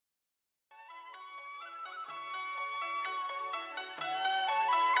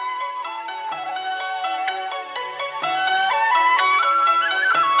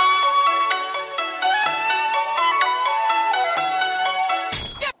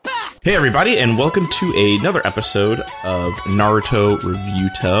Hey everybody, and welcome to another episode of Naruto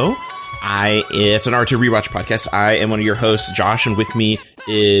Reviewto. It's a Naruto rewatch podcast. I am one of your hosts, Josh, and with me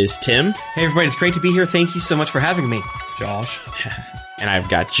is Tim. Hey everybody, it's great to be here. Thank you so much for having me, Josh. And I've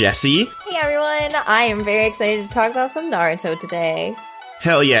got Jesse. Hey everyone, I am very excited to talk about some Naruto today.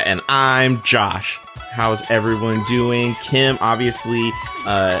 Hell yeah, and I'm Josh. How's everyone doing? Kim, obviously,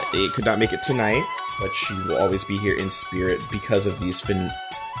 it could not make it tonight, but she will always be here in spirit because of these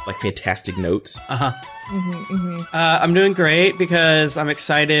fantastic notes. I'm doing great because I'm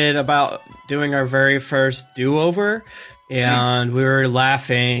excited about doing our very first do-over, and we were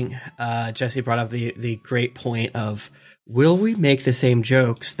laughing. Jesse brought up the great point of, will we make the same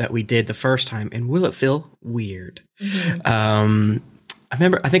jokes that we did the first time, and will it feel weird? I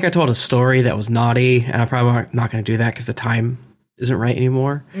think I told a story that was naughty, and I'm probably not going to do that because the time isn't right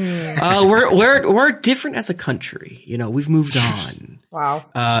anymore. We're different as a country. You know, we've moved on. Wow.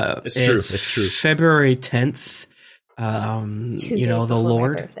 It's true. February 10th. The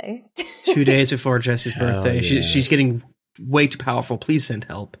Lord. 2 days before Jesse's birthday. Yeah. She's getting way too powerful. Please send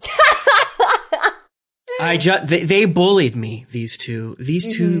help. They bullied me. These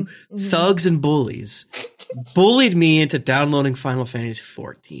two thugs and bullies bullied me into downloading Final Fantasy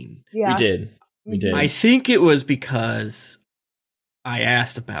 14. Yeah. We did. I think it was because I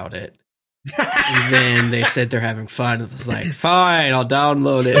asked about it. And then they said they're having fun. It was like, fine, I'll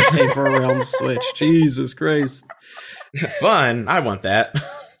download it. Pay for a Realm Switch. Jesus Christ. Fun. I want that.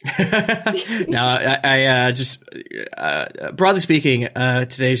 No, I just broadly speaking,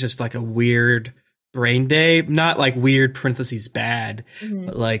 today's just like a weird brain day. Not like weird parentheses bad,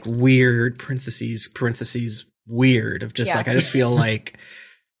 but like weird parentheses weird of just like, I just feel like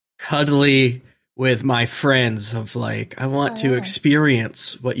cuddly with my friends of like, I want to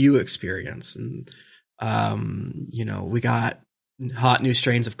experience what you experience. And, we got hot new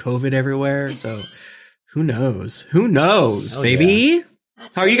strains of COVID everywhere. So who knows, baby? Yeah.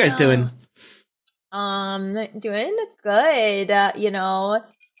 How are you guys doing? Doing good.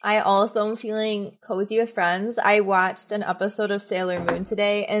 I also am feeling cozy with friends. I watched an episode of Sailor Moon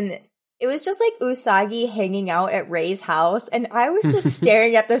today, and it was just like Usagi hanging out at Rei's house, and I was just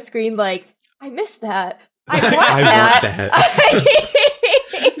staring at the screen like, I missed that. I want that.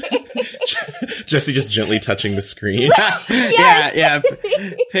 Jesse just gently touching the screen. Yes! Yeah.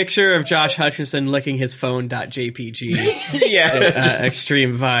 Picture of Josh Hutchinson licking his phone.jpg. Yeah.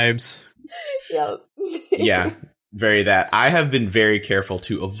 Extreme vibes. Yep. Yeah, very that. I have been very careful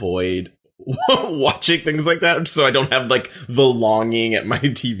to avoid watching things like that so I don't have like the longing at my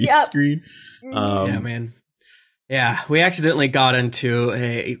TV screen. Yeah, man. Yeah, we accidentally got into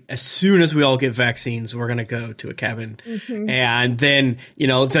as soon as we all get vaccines, we're going to go to a cabin. And then,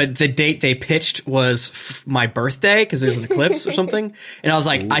 the date they pitched was my birthday because there's an eclipse or something. And I was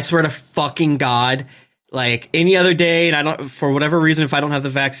like, I swear to fucking God, like any other day, and for whatever reason, if I don't have the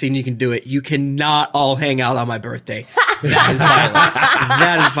vaccine, you can do it. You cannot all hang out on my birthday. That is violence.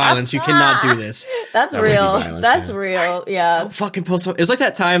 That is violence. You cannot do this. That's real. That's real. Yeah. Don't fucking post. It was like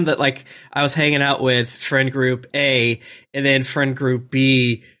that time that like I was hanging out with friend group A, and then friend group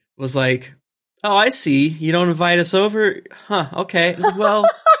B was like, "Oh, I see. You don't invite us over, huh? Okay." I was like, well,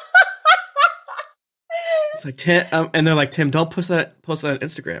 it's like Tim, and they're like, "Tim, don't post that on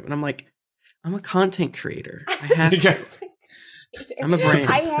Instagram." And I'm like, I'm a content creator. I have to. I'm a brand.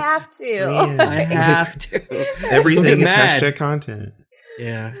 I have to. Man. I have to. Everything is mad. hashtag content.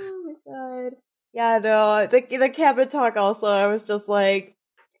 Yeah. Oh my God. Yeah, no. The cabin talk also, I was just like,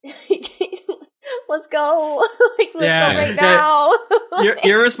 let's go. Let's go right now.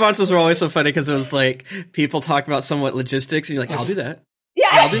 Your responses were always so funny because it was like people talk about somewhat logistics and you're like, I'll do that. Yeah.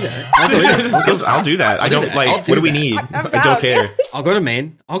 I'll do that. I'll do that. I don't that. like, I'll do what do we that. need? I'm I don't care. I'll go to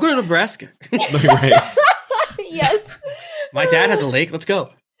Maine. I'll go to Nebraska. Right. Yes. My dad has a lake. Let's go.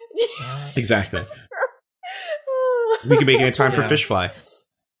 Exactly. We can make it in time for fish fly.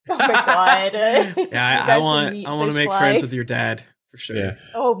 Oh my God. Yeah, I want to make friends with your dad for sure. Yeah.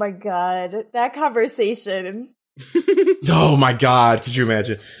 Oh my God. That conversation. Oh my God. Could you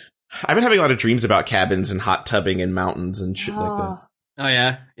imagine? I've been having a lot of dreams about cabins and hot tubbing and mountains and shit like that. Oh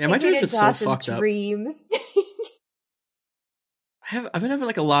yeah. Yeah, my dreams been so Josh's fucked up. dreams. I've been having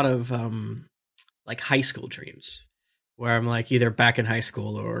like a lot of like high school dreams where I'm like either back in high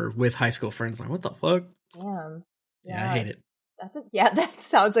school or with high school friends. Like, what the fuck? Damn. Yeah, I hate it. That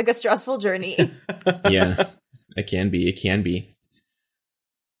sounds like a stressful journey. Yeah, it can be.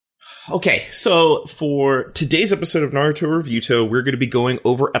 Okay, so for today's episode of Naruto Reviewto, we're going to be going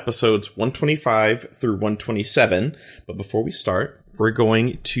over episodes 125 through 127. But before we start, we're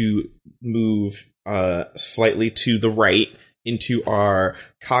going to move slightly to the right into our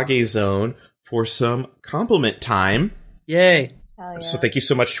Kage zone for some compliment time. Yay. Hell yeah. So thank you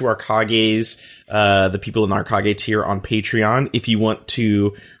so much to our Kages, the people in our Kage tier on Patreon. If you want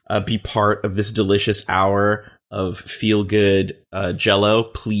to be part of this delicious hour of feel-good Jello,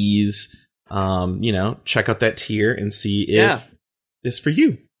 please, check out that tier and see if this is for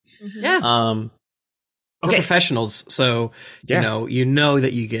you. Yeah. We're professionals, so you know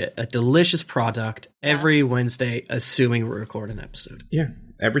that you get a delicious product every Wednesday, assuming we record an episode. Yeah,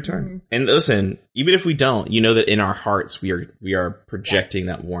 every time. Mm-hmm. And listen, even if we don't, you know that in our hearts we are projecting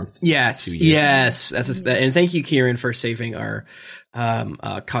that warmth. Yes, to you. yes. And thank you, Kieran, for saving our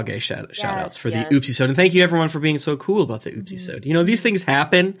Kage shout outs for the Oopsie-sode. And thank you, everyone, for being so cool about the Oopsie-sode. You know, these things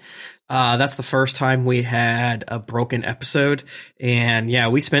happen. That's the first time we had a broken episode. And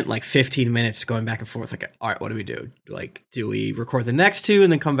we spent like 15 minutes going back and forth. Like, all right, what do we do? Like, do we record the next two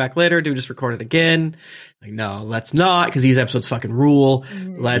and then come back later? Do we just record it again? Like, no, let's not, because these episodes fucking rule.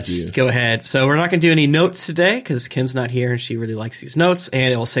 Let's go ahead. So we're not going to do any notes today because Kim's not here and she really likes these notes,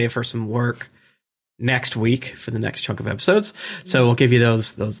 and it will save her some work next week for the next chunk of episodes. So we'll give you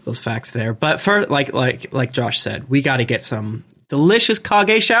those facts there. But for like Josh said, we got to get some delicious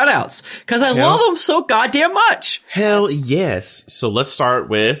Kage shout outs because I love them so goddamn much. Hell yes. So let's start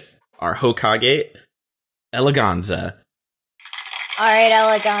with our Hokage, Eleganza. All right,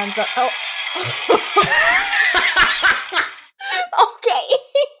 Eleganza. Oh. Okay.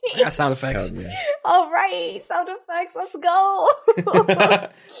 I got sound effects. All right, sound effects. Let's go.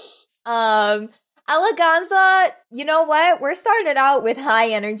 Eleganza, you know what? We're starting out with high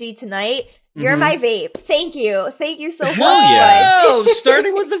energy tonight. You're my vape. Thank you. Thank you so much. Whoa!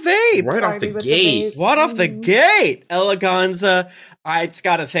 Starting with the vape. Right off the gate. Right off the gate. Eleganza, I just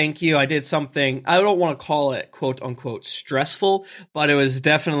gotta thank you. I did something, I don't want to call it quote unquote stressful, but it was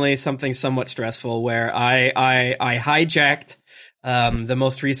definitely something somewhat stressful where I hijacked the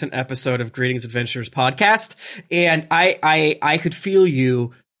most recent episode of Greetings Adventures podcast, and I could feel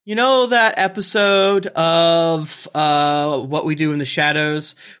you. You know that episode of What We Do in the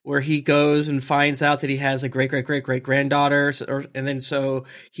Shadows where he goes and finds out that he has a great-great-great-great-granddaughter, and then so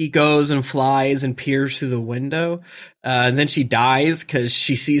he goes and flies and peers through the window, and then she dies because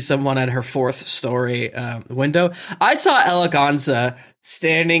she sees someone at her fourth story window. I saw Eleganza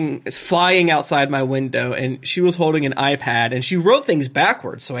flying outside my window, and she was holding an iPad, and she wrote things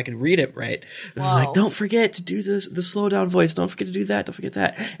backwards so I could read it right. It was like, don't forget to do this, the slow down voice. Don't forget to do that. Don't forget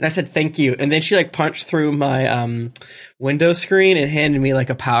that. And I said, thank you. And then she like punched through my window screen and handed me like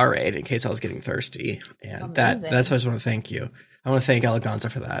a Powerade in case I was getting thirsty. And that's why I just want to thank you. I want to thank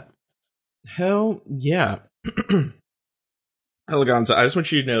Eleganza for that. Hell yeah. Eleganza, I just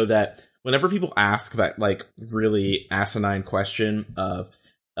want you to know that whenever people ask that, like, really asinine question of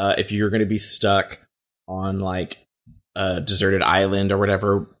if you're going to be stuck on, like, a deserted island or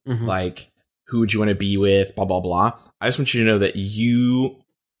whatever, like, who would you want to be with, blah, blah, blah. I just want you to know that you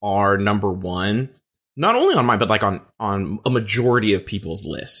are number one, not only on mine, but, like, on a majority of people's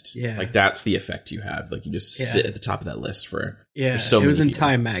list. Yeah. Like, that's the effect you have. Like, you just sit at the top of that list for so many it was in people.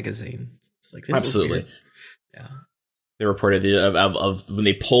 Time magazine. It's like, this absolutely. Yeah. They reported of when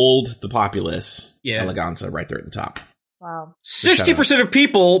they polled the populace, Eleganza right there at the top. Wow. 60% of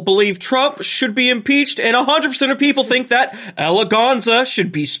people believe Trump should be impeached, and 100% of people think that Eleganza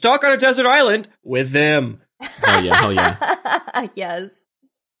should be stuck on a desert island with them. Hell yeah, hell yeah. Yes.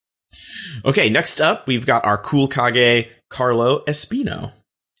 Okay, next up, we've got our cool Kage, Carlo Espino.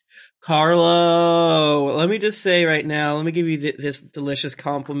 Carlo, let me just say right now, let me give you this delicious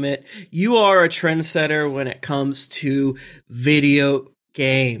compliment. You are a trendsetter when it comes to video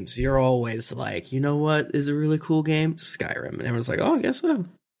games. You're always like, you know what is a really cool game? Skyrim. And everyone's like, oh, I guess so.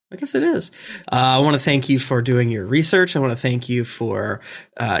 I guess it is. I want to thank you for doing your research. I want to thank you for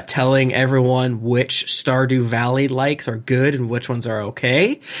telling everyone which Stardew Valley likes are good and which ones are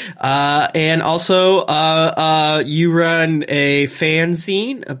okay. And also, you run a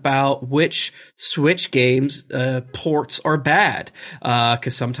fanzine about which Switch games ports are bad.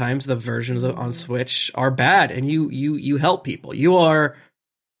 Because sometimes the versions on Switch are bad, and you help people. You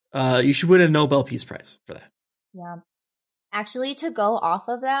should win a Nobel Peace Prize for that. Yeah. Actually, to go off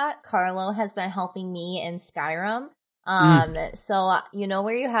of that, Carlo has been helping me in Skyrim. So you know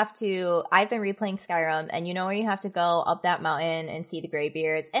where you have to, I've been replaying Skyrim, and you know where you have to go up that mountain and see the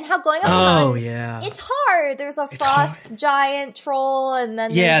Greybeards, and how going up the mountain, it's hard. There's a frost giant troll, and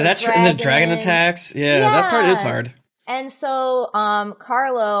then and the dragon attacks. Yeah, that part is hard. And so,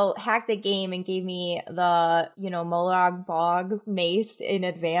 Carlo hacked the game and gave me the, Molag Bog mace in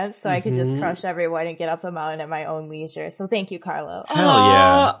advance so I could just crush everyone and get up the mountain at my own leisure. So thank you, Carlo.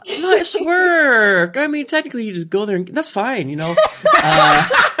 Hell yeah. Nice work. I mean, technically you just go there and that's fine,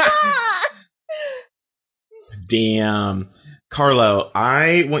 Damn. Carlo,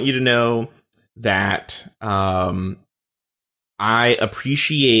 I want you to know that I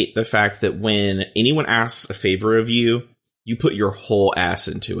appreciate the fact that when anyone asks a favor of you, you put your whole ass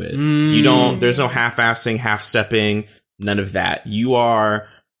into it. There's no half-assing, half-stepping, none of that. You are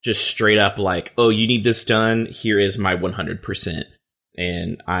just straight up like, oh, you need this done? Here is my 100%.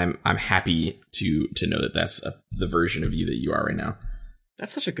 And I'm happy to know that that's the version of you that you are right now.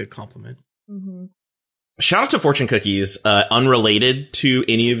 That's such a good compliment. Mm-hmm. Shout out to Fortune Cookies, unrelated to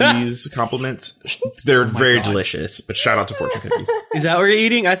any of these compliments. They're very delicious, but shout out to Fortune Cookies. Is that what you're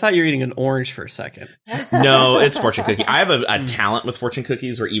eating? I thought you were eating an orange for a second. No, it's Fortune Cookie. I have a talent with Fortune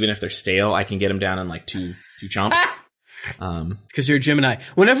Cookies where even if they're stale, I can get them down in like two chomps. Because you're a Gemini.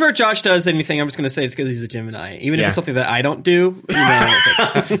 Whenever Josh does anything, I'm just going to say it's because he's a Gemini. Even if it's something that I don't do.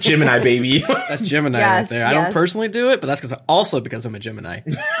 Gemini, baby. That's Gemini right there. I don't personally do it, but that's also because I'm a Gemini.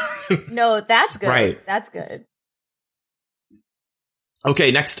 No, that's good. Right. That's good.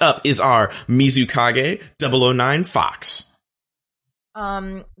 Okay, next up is our Mizukage 009 Fox.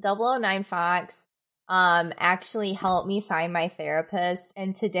 009 Fox actually helped me find my therapist,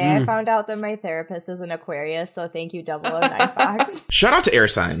 and today I found out that my therapist is an Aquarius, so thank you, 009 Fox. Shout out to air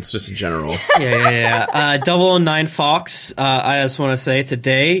signs, just in general. Yeah. 009 Fox, I just want to say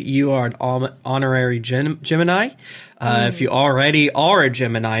today you are an honorary Gemini. If you already are a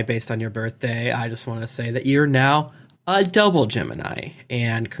Gemini based on your birthday, I just want to say that you're now a double Gemini,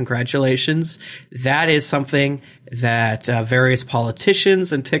 and congratulations. That is something that various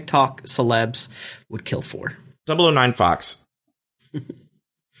politicians and TikTok celebs would kill for. 009 Fox.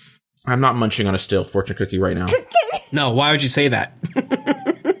 I'm not munching on a stale Fortune Cookie right now. No, why would you say that?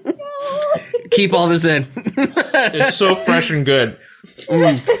 Keep all this in. It's so fresh and good.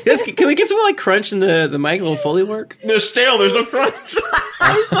 Yes, can we get some like crunch in the mic, a little Foley work? They're stale, there's no crunch.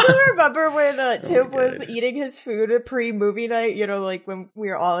 I still remember when Tim was eating his food pre-movie night, like when we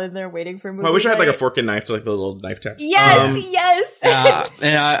were all in there waiting for movie night. I wish I had like a fork and knife to like the little knife taps. Yes.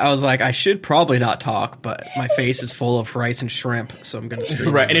 And I was like, I should probably not talk, but my face is full of rice and shrimp, so I'm going to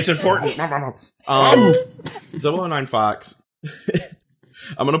scream. Right, and it's important. 009 Fox.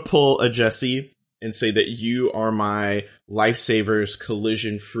 I'm going to pull a Jesse and say that you are my Lifesavers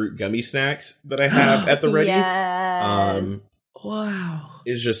collision fruit gummy snacks that I have at the ready. Yes. Wow.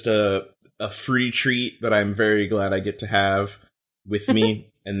 Is just a free treat that I'm very glad I get to have with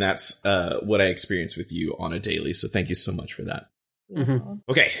me. And that's what I experience with you on a daily. So thank you so much for that. Mm-hmm.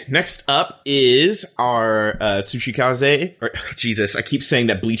 Okay, next up is our Tsuchikaze. Or, Jesus, I keep saying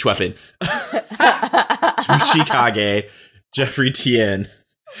that bleach weapon. Tsuchikage, Jeffrey Tien.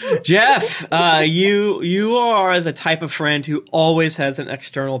 Jeff, you are the type of friend who always has an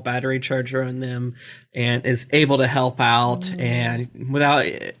external battery charger on them and is able to help out and without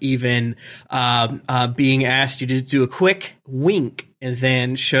even being asked you to do a quick wink and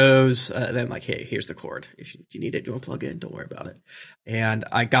then shows them like, hey, here's the cord. If you need it, you want to plug in, don't worry about it. And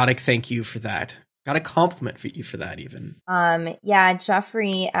I gotta thank you for that. Got a compliment for you for that even. Yeah,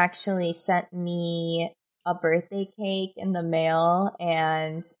 Jeffrey actually sent me a birthday cake in the mail,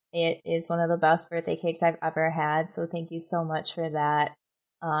 and it is one of the best birthday cakes I've ever had. So thank you so much for that,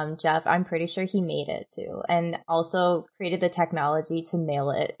 Jeff. I'm pretty sure he made it too, and also created the technology to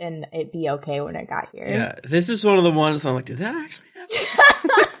mail it and it be okay when it got here. Yeah, this is one of the ones I'm like, did that actually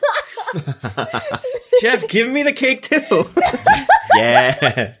happen? Jeff, give me the cake too.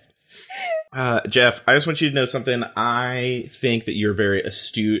 Yes. Jeff, I just want you to know something. I think that you're very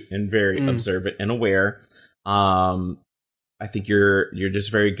astute and very observant and aware. I think you're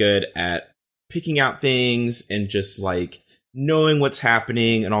just very good at picking out things and just like knowing what's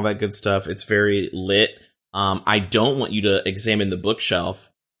happening and all that good stuff. It's very lit. I don't want you to examine the bookshelf,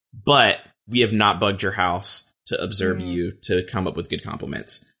 but we have not bugged your house to observe you to come up with good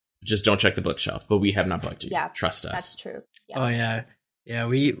compliments. Just don't check the bookshelf, but we have not bugged you. Yeah, trust us. That's true. Yeah. Oh yeah. Yeah,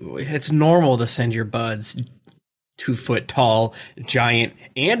 it's normal to send your buds 2 foot tall, giant,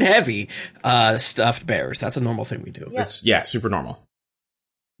 and heavy stuffed bears. That's a normal thing we do. Yep. It's super normal.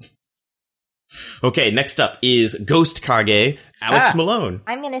 Okay, next up is Ghost Kage, Alex Malone.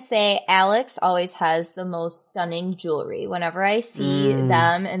 I'm going to say Alex always has the most stunning jewelry. Whenever I see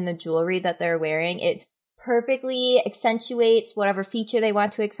them and the jewelry that they're wearing, it perfectly accentuates whatever feature they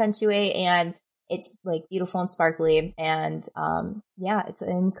want to accentuate, and it's like beautiful and sparkly, and it's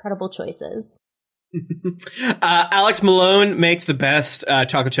incredible choices. Alex Malone makes the best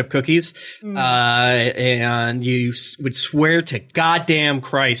chocolate chip cookies, and you would swear to goddamn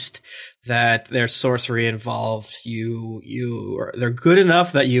Christ that there's sorcery involved. They're good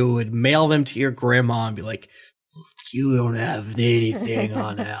enough that you would mail them to your grandma and be like, "You don't have anything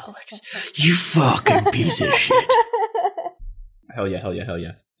on Alex, you fucking piece of shit." Hell yeah, hell yeah, hell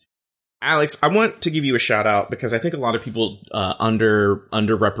yeah. Alex, I want to give you a shout out because I think a lot of people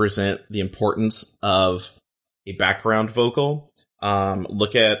underrepresent the importance of a background vocal.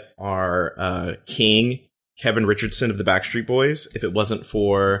 Look at our king, Kevin Richardson of the Backstreet Boys. If it wasn't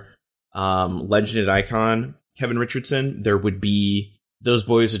for legend and icon Kevin Richardson, those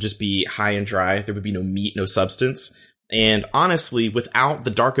boys would just be high and dry. There would be no meat, no substance. And honestly, without the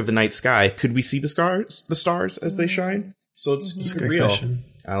dark of the night sky, could we see the stars as they shine? So let's keep it real. Question.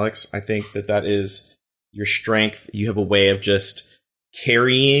 Alex, I think that is your strength. You have a way of just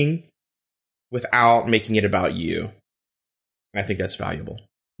carrying without making it about you. I think that's valuable.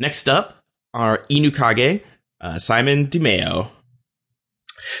 Next up, our Inukage, Simon DeMeo.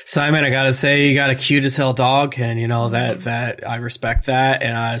 Simon, I gotta say, you got a cute as hell dog, and you know that I respect that.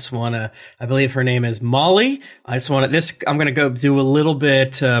 And I just wanna, I believe her name is Molly. I'm gonna go do a little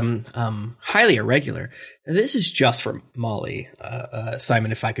bit, highly irregular. This is just for Molly,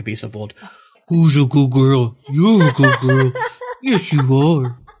 Simon, if I could be so bold. Who's a good girl? You're a good girl. Yes, you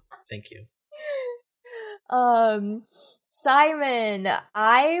are. Thank you. Simon,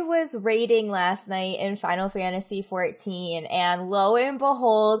 I was raiding last night in Final Fantasy 14, and lo and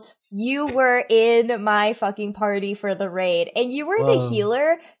behold, you were in my fucking party for the raid, and you were the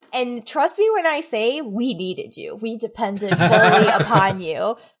healer, and trust me when I say we needed you. We depended fully upon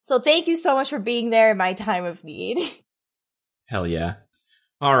you. So thank you so much for being there in my time of need. Hell yeah.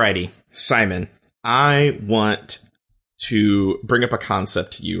 Alrighty, Simon, I want to bring up a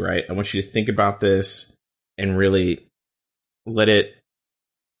concept to you, right? I want you to think about this and really let it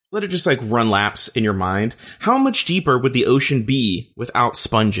just like run laps in your mind. How much deeper would the ocean be without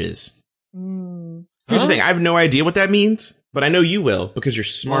sponges? Here's the thing. I have no idea what that means, but I know you will because you're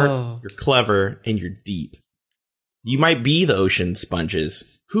smart, you're clever, and you're deep. You might be the ocean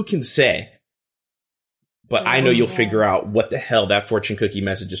sponges. Who can say? But I know you'll figure out what the hell that fortune cookie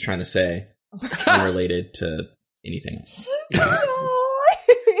message is trying to say, unrelated to anything else.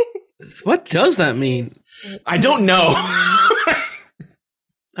 What does that mean? I don't know.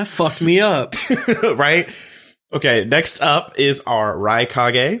 That fucked me up. Right? Okay, next up is our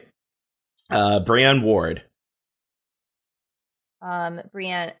Raikage, Brian Ward.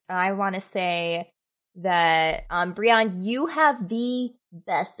 Brian, I want to say that, Brian, you have the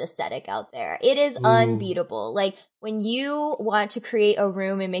best aesthetic out there. It is unbeatable. Like, when you want to create a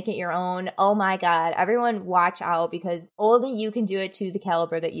room and make it your own, oh my god, everyone watch out because only you can do it to the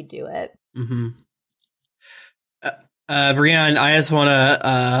caliber that you do it. Mm-hmm. Brianne, I just want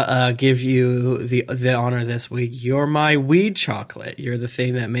to give you the honor this week. You're my weed chocolate. You're the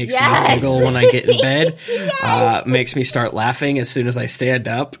thing that makes me giggle when I get in bed. Makes me start laughing as soon as I stand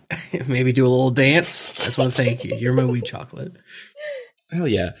up. Maybe do a little dance. I just want to thank you. You're my weed chocolate. Hell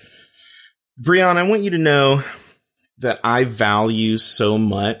yeah. Brianne, I want you to know that I value so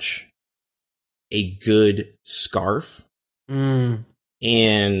much a good scarf. And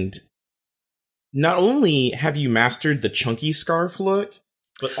not only have you mastered the chunky scarf look,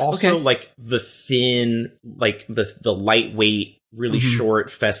 but also like the thin, like the lightweight, really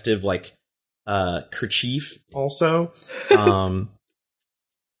short, festive, like kerchief also. I'm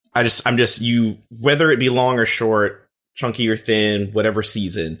just you, whether it be long or short, chunky or thin, whatever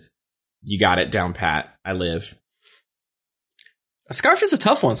season, you got it down pat. I live. A scarf is a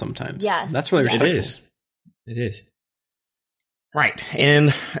tough one sometimes. Yes. That's really respectful. It is. Right.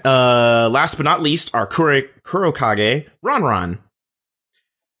 And last but not least, our Kurokage, Ron.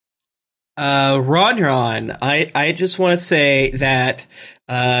 Ron, I just want to say that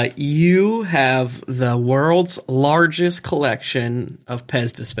you have the world's largest collection of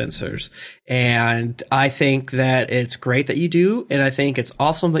Pez dispensers, and I think that it's great that you do, and I think it's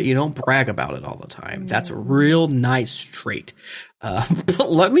awesome that you don't brag about it all the time. That's a real nice trait. But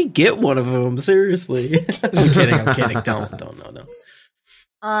let me get one of them, seriously. I'm kidding. Don't, no.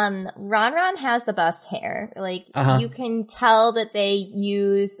 Ron has the best hair. Like, you can tell that they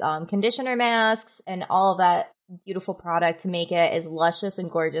use conditioner masks and all of that beautiful product to make it as luscious and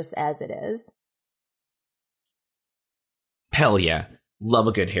gorgeous as it is. Hell yeah. Love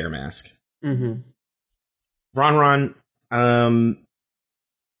a good hair mask. Mm-hmm. Ron, I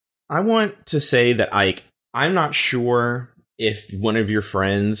want to say that I'm not sure if one of your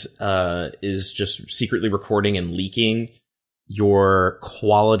friends is just secretly recording and leaking your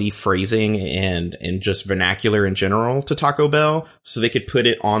quality phrasing and just vernacular in general to Taco Bell so they could put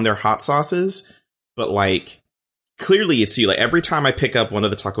it on their hot sauces. But like, clearly it's you. Like every time I pick up one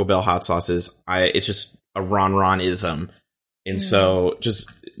of the Taco Bell hot sauces, it's just a Ron-Ron-ism. And so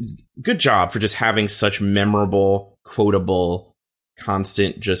just good job for just having such memorable, quotable,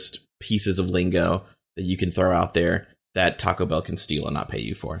 constant just pieces of lingo that you can throw out there that Taco Bell can steal and not pay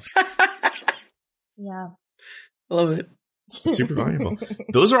you for. Yeah. I love it. Super valuable.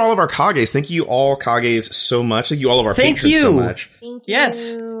 Those are all of our Kages. Thank you all, Kages, so much. Thank you all of our patrons so much. Thank you.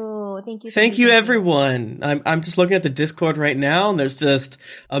 Yes. Thank you, everyone. I'm just looking at the Discord right now, and there's just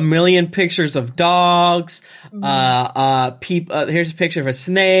a million pictures of dogs. Here's a picture of a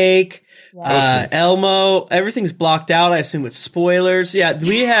snake. Yeah. Elmo. Everything's blocked out. I assume it's spoilers. Yeah,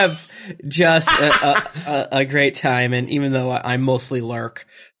 we have just a great time, and even though I mostly lurk,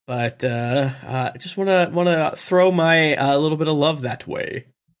 but I just want to throw my little bit of love that way.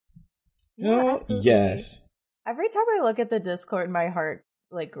 Yeah, yes. Every time I look at the Discord, my heart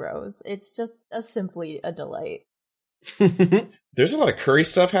like grows. It's just simply a delight. There's a lot of curry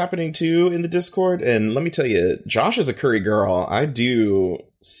stuff happening too in the Discord, and let me tell you, Josh is a curry girl. I do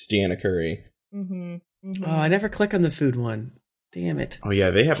stan a curry. Oh, I never click on the food one. Damn it. Oh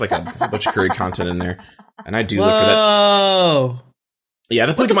yeah, they have like a bunch of curry content in there, and I do look for that. Oh. Yeah,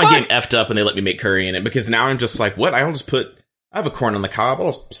 the point of my getting effed up and they let me make curry in it, because now I'm just like, what? I have a corn on the cob.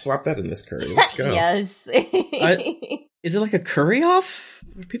 I'll slap that in this curry. Let's go. Yes. Is it like a curry off?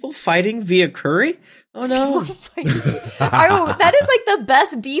 Are people fighting via curry? Oh no. That is like the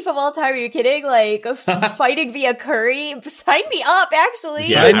best beef of all time. Are you kidding? Like fighting via curry? Sign me up, actually.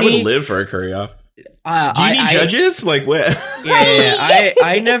 Yeah, I would live for a curry off. Do you need judges? Like what? Yeah.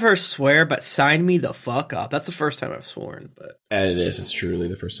 I never swear, but sign me the fuck up. That's the first time I've sworn. But it is. It's truly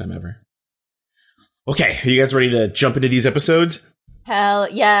the first time ever. Okay, are you guys ready to jump into these episodes? Hell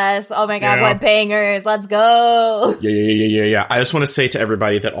yes. Oh my god, what bangers. Let's go. Yeah. I just want to say to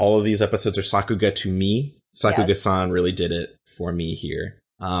everybody that all of these episodes are Sakuga to me. Sakuga-san really did it for me here.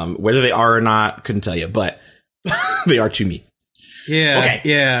 Whether they are or not, couldn't tell you, but they are to me. Yeah. Okay.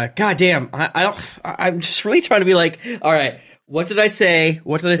 Yeah. God damn. I'm just really trying to be like, all right, what did I say?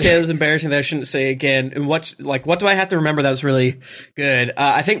 What did I say that was embarrassing that I shouldn't say again? And what do I have to remember that was really good?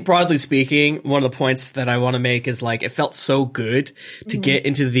 I think broadly speaking, one of the points that I want to make is like, it felt so good to get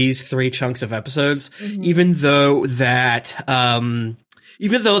into these 3 chunks of episodes, even though that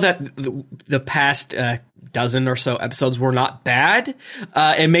the past, dozen or so episodes were not bad.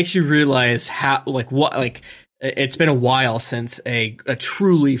 It makes you realize how, it's been a while since a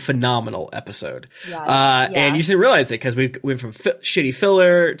truly phenomenal episode. And you didn't realize it because we went from shitty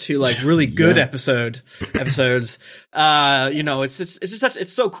filler to like really good episodes. It's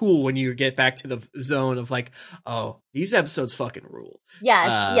so cool when you get back to the zone of like, oh, these episodes fucking rule.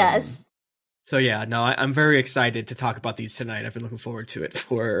 Yes. So yeah, no, I'm very excited to talk about these tonight. I've been looking forward to it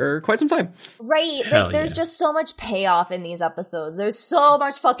for quite some time. Right. Like there's just so much payoff in these episodes. There's so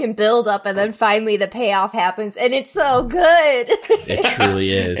much fucking build up, and then finally the payoff happens, and it's so good. It truly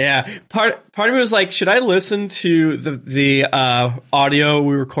is. Yeah. Part of me was like, should I listen to the audio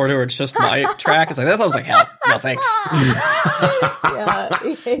we recorded or it's just my track? It's like, that sounds like hell. No thanks.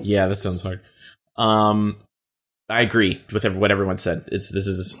 Yeah, that sounds hard. I agree with what everyone said.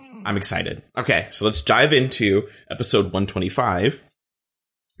 I'm excited. Okay, so let's dive into episode 125,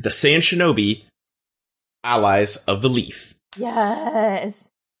 The Saiyan Shinobi, Allies of the Leaf. Yes.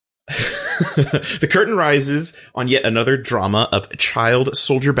 The curtain rises on yet another drama of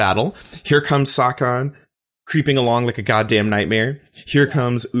child-soldier battle. Here comes Sakan, creeping along like a goddamn nightmare. Here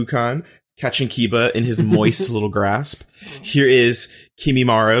comes Ukan, catching Kiba in his moist little grasp. Here is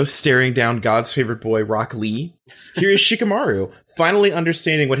Kimimaro, staring down God's favorite boy, Rock Lee. Here is Shikamaru, finally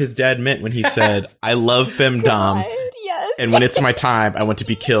understanding what his dad meant when he said, I love femdom. Yes. And when it's my time, I want to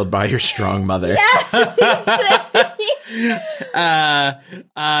be killed by your strong mother. Yeah,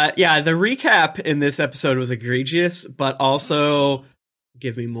 the recap in this episode was egregious, but also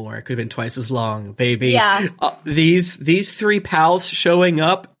give me more. It could have been twice as long, baby. Yeah. These 3 pals showing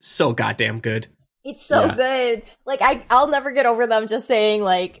up, so goddamn good. It's so good. Like, I'll never get over them just saying,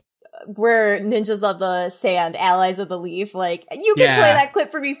 like, we're ninjas of the sand, allies of the leaf. Like, you can play that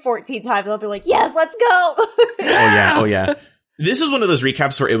clip for me 14 times and I'll be like, yes, let's go. Oh yeah. This is one of those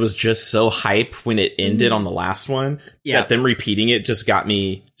recaps where it was just so hype when it ended on the last one that them repeating it just got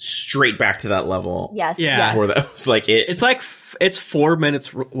me straight back to that level. Yes. Before that was like it. It's like it's 4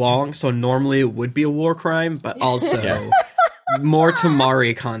 minutes long, so normally it would be a war crime, but also more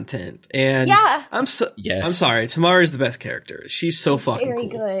Tamari content. And I'm sorry, Tamari is the best character. She's so fucking very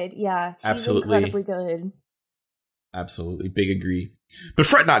cool. Good. Yeah, she's absolutely incredibly good. Absolutely. Big agree. But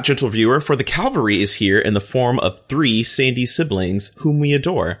fret not, gentle viewer, for the cavalry is here in the form of 3 Sandy siblings whom we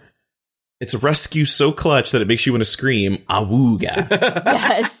adore. It's a rescue so clutch that it makes you want to scream, awooga.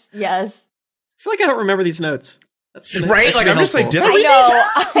 Yes. I feel like I don't remember these notes. Right? Like, I'm just like, did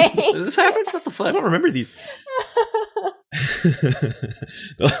I read these? Does this happen? What the fuck? I don't remember these.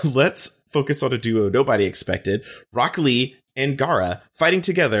 Let's focus on a duo nobody expected. Rock Lee and Gaara fighting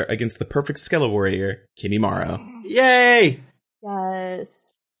together against the perfect Skella warrior, Kimimaro. Yay!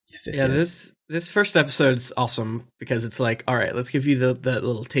 Yes. Yes. This first episode's awesome because it's like, all right, let's give you the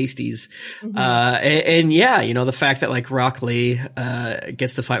little tasties. Mm-hmm. And yeah, you know, the fact that like Rock Lee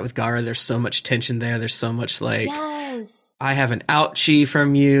gets to fight with Gaara, there's so much tension there. There's so much like, yes. I have an ouchie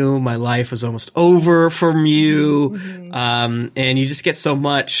from you. My life was almost over from you. Mm-hmm. And you just get so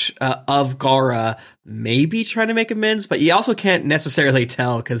much of Gaara maybe trying to make amends, but you also can't necessarily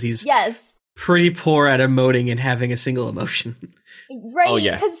tell because he's pretty poor at emoting and having a single emotion. Right. Oh,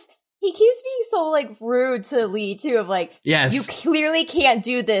 yeah. Because he keeps being so, like, rude to Lee, too, of, like, you clearly can't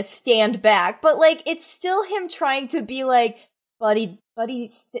do this, stand back. But, like, it's still him trying to be, like, buddy,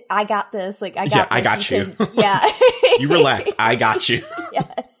 I got this. Like, I got you. Yeah. You relax. I got you.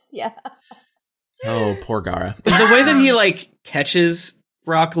 Yes, yeah. Oh, poor Gaara. The way that he, like, catches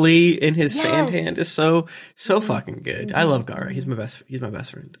Rock Lee in his sand hand is so fucking good. Mm-hmm. I love Gaara. He's my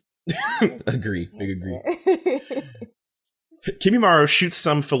best friend. Agree. Big agree. Kimimaro shoots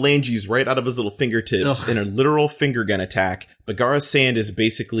some phalanges right out of his little fingertips in a literal finger gun attack, but Gaara's sand is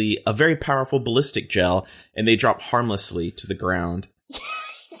basically a very powerful ballistic gel, and they drop harmlessly to the ground.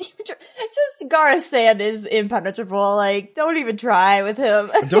 Just Gaara's sand is impenetrable. Like, don't even try with him.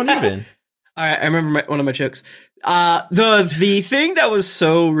 Don't even. All right, I remember one of my jokes. The thing that was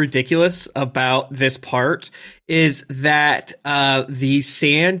so ridiculous about this part is that the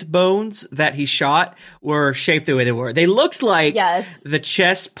sand bones that he shot were shaped the way they were. They looked like the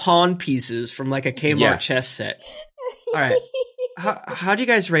chess pawn pieces from like a Kmart chess set. All right. How do you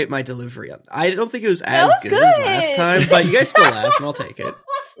guys rate my delivery? I don't think it was as good as last time, but you guys still laughed, and I'll take it.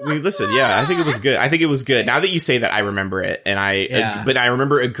 I mean, listen, I think it was good. Now that you say that, I remember it, and but I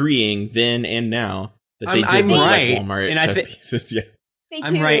remember agreeing then and now that they did look like Walmart chess pieces. Yeah,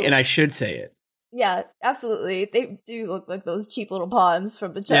 I'm right, and I should say it. Yeah, absolutely. They do look like those cheap little pawns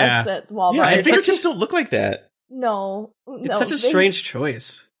from the chest at Walmart. Yeah, and fingertips don't look like that. No. It's such a strange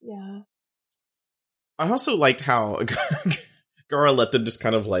choice. Yeah. I also liked how Gaara let them just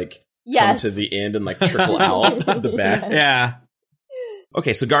kind of like come to the end and like trickle out the back. Yeah.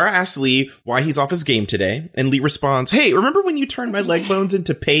 Okay, so Gaara asks Lee why he's off his game today, and Lee responds, "Hey, remember when you turned my leg bones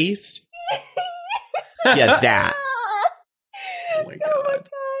into paste?" Yeah, that. Oh my god.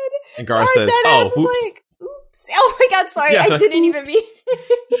 And Gaara says, "Oh, whoops." Like, oops. Oh my god, sorry, I didn't even mean.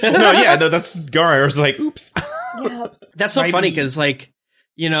 No, that's Gaara. I was like, oops. Yeah. That's so funny because, like,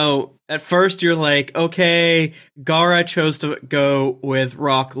 you know, at first you're like, okay, Gaara chose to go with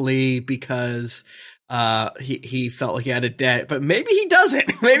Rock Lee because he felt like he had a debt, but maybe he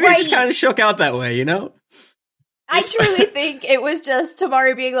doesn't. Maybe he just kind of shook out that way, you know? I truly think it was just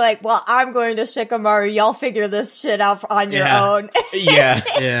Tamari being like, well, I'm going to Shikamaru. Y'all figure this shit out on your own.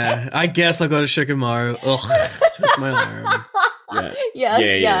 Yeah. I guess I'll go to Shikamaru. Ugh, twist my arm.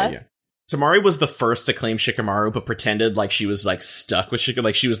 Yeah. Tamari was the first to claim Shikamaru, but pretended like she was like stuck with Shikamaru,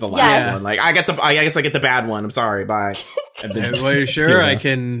 like she was the last one. Like, I guess I get the bad one. I'm sorry. Bye. And then, well, you sure I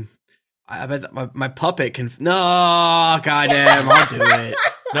can? I bet that my puppet can. No, goddamn, I'll do it.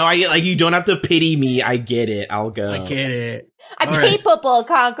 No, you don't have to pity me. I get it. I'll go. I get it. I'm capable,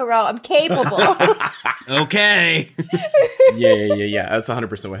 Kankuro. I'm capable. Okay. Yeah. That's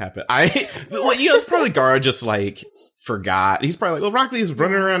 100% what happened. It's probably Gaara just like forgot. He's probably like, well, Rock Lee's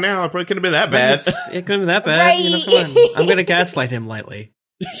running around now. It probably couldn't have been that bad. It couldn't have been that bad. Right. You know, come on. I'm going to gaslight him lightly.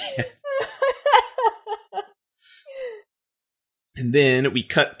 Yeah. And then we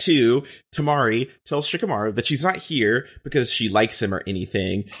cut to Tamari tells Shikamaru that she's not here because she likes him or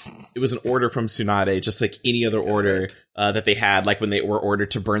anything. It was an order from Tsunade, just like any other order that they had, like when they were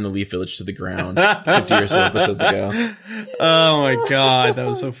ordered to burn the Leaf Village to the ground 50 or so episodes ago. Oh my god, that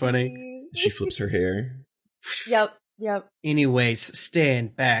was so funny. She flips her hair. Yep. Anyways,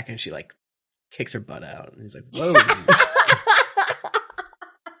 stand back, and she like kicks her butt out. And he's like, whoa.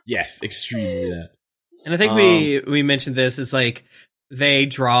 Yes, extremely that. And I think we mentioned this, is like they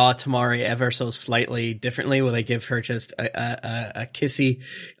draw Tamari ever so slightly differently, where they give her just a kissy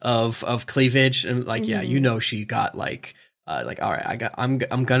of cleavage, and like, yeah, you know, she got like like, all right, I'm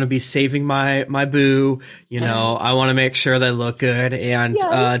gonna be saving my boo. You know, I want to make sure they look good, and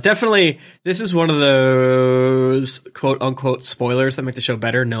definitely this is one of those quote unquote spoilers that make the show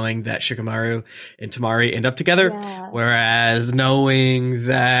better, knowing that Shikamaru and Tamari end up together, whereas knowing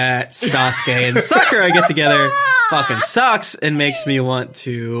that Sasuke and Sakura get together fucking sucks and makes me want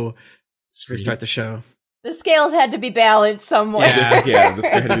to restart the show. The scales had to be balanced somewhere. Yeah, the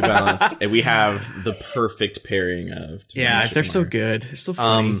scale had to be balanced. And we have the perfect pairing of Tamari they're so good. They're so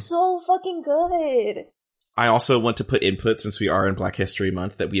funny. So fucking good. I also want to put input, since we are in Black History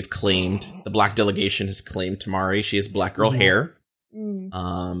Month, that we have claimed, the Black delegation has claimed Tamari. She has black girl hair,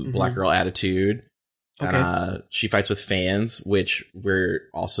 black girl attitude. Okay. She fights with fans, which we're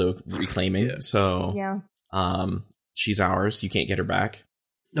also reclaiming. Yeah. So she's ours. You can't get her back.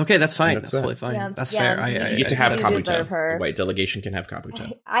 Okay, that's fine. That's totally fine. Yeah. That's fair. You get to have Kabuto. The white delegation can have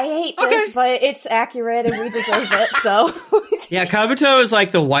Kabuto. I hate this, but it's accurate and we deserve it, so. Yeah, Kabuto is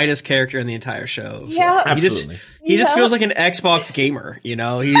like the whitest character in the entire show. Yeah. Absolutely. He just feels like an Xbox gamer, you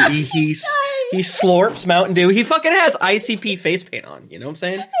know? He slurps Mountain Dew. He fucking has ICP face paint on, you know what I'm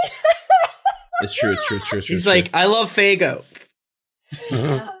saying? It's true. He's like, I love Faygo.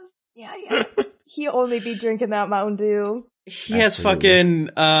 Yeah. He only be drinking that Mountain Dew. He has fucking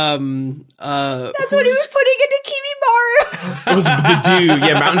that's what he was putting into Kiwimaru. It was the Dew,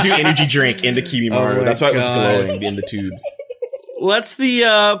 Mountain Dew energy drink into Kiwimaru. That's why it was glowing in the tubes. What's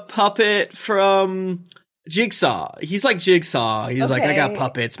the puppet from Jigsaw? He's like Jigsaw. He's like, I got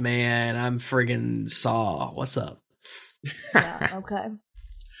puppets, man. I'm friggin' Saw. What's up? Yeah, okay.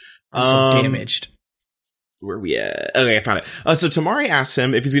 I'm so damaged. Where are we at? Okay, I found it. So Tamari asks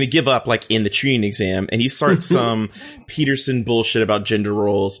him if he's going to give up, like, in the tuning exam, and he starts some Peterson bullshit about gender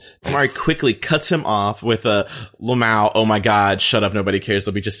roles. Tamari quickly cuts him off with a Lamau, oh my god, shut up, nobody cares,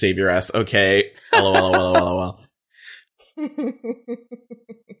 let me just save your ass. Okay. LOL.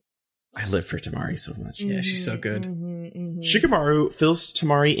 I live for Tamari so much. Yeah, she's so good. Shikamaru fills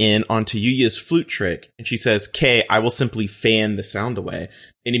Tamari in onto Yuya's flute trick, and she says, K, I will simply fan the sound away,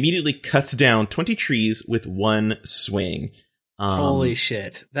 and immediately cuts down 20 trees with one swing. Holy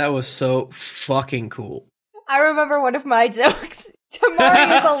shit. That was so fucking cool. I remember one of my jokes.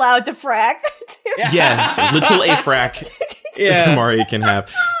 Tamari is allowed to frack. Yes, little a frack Tamari can have.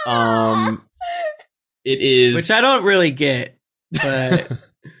 It is... Which I don't really get, but...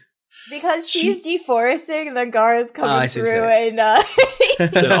 Because she's deforesting and the Gar is coming through and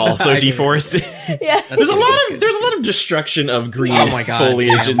then also deforesting. Yeah. There's a lot of destruction of green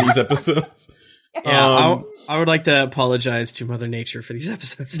foliage in these episodes. Yeah, I would like to apologize to Mother Nature for these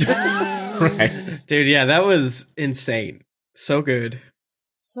episodes. Right. Dude, yeah, that was insane. So good.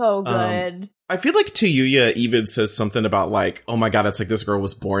 So good. I feel like Yuya even says something about like, oh my god, it's like this girl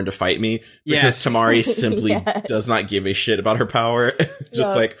was born to fight me. Because Tamari simply does not give a shit about her power.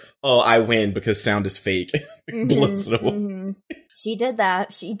 Just like, oh, I win because sound is fake. Blows it away. She did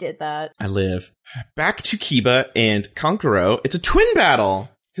that. I live. Back to Kiba and Kankuro. It's a twin battle.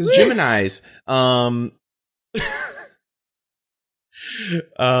 Because Gemini's.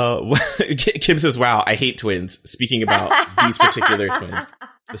 Kim says, wow, I hate twins. Speaking about these particular twins.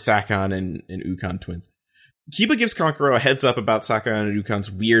 The Sakon and Ukon twins. Kiba gives Kankuro a heads up about Sakon and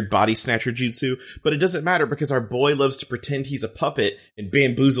Ukon's weird body snatcher jutsu, but it doesn't matter because our boy loves to pretend he's a puppet and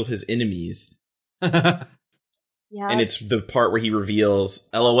bamboozle his enemies. Yeah. And it's the part where he reveals,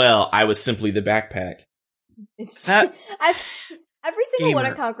 LOL, I was simply the backpack. It's every single one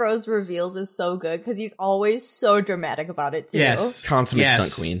of Kankuro's reveals is so good because he's always so dramatic about it too. Yes. Consummate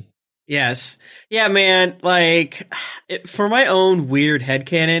stunt queen. Yes. Yeah, man, like, for my own weird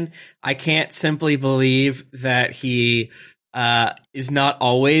headcanon, I can't simply believe that he is not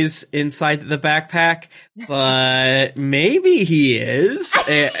always inside the backpack, but maybe he is.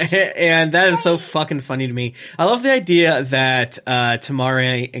 And that is so fucking funny to me. I love the idea that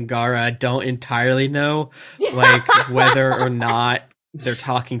Tamari and Gaara don't entirely know, like, whether or not they're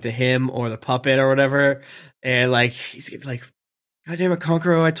talking to him or the puppet or whatever. And, like, he's like, God damn it,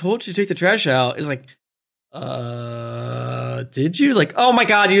 Kankuro, I told you to take the trash out. It's like, did you? Like, oh my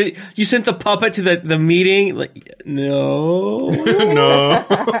god, you sent the puppet to the meeting? Like, no. No.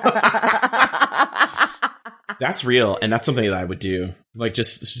 That's real, and that's something that I would do. Like,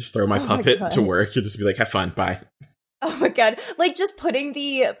 just throw my puppet to work and just be like, have fun, bye. Oh my god. Like, just putting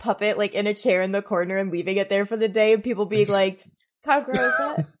the puppet, like, in a chair in the corner and leaving it there for the day, and people being like,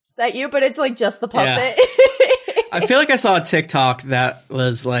 Kankuro, is that you? But it's, like, just the puppet. Yeah. I feel like I saw a TikTok that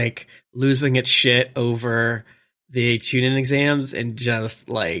was like losing its shit over the tuning exams and just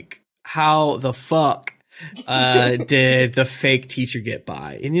like, how the fuck did the fake teacher get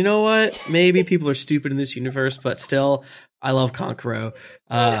by? And you know what? Maybe people are stupid in this universe, but still, I love Kankuro.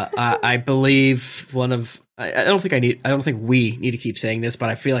 I believe I don't think we need to keep saying this, but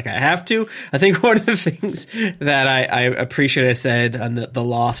I feel like I have to. I think one of the things that I appreciate I said on the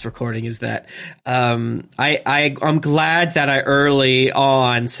Lost recording is that I'm glad that I early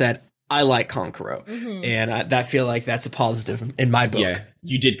on said I like Kankuro, and I feel like that's a positive in my book. Yeah,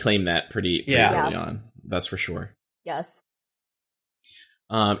 you did claim that pretty early on. That's for sure. Yes.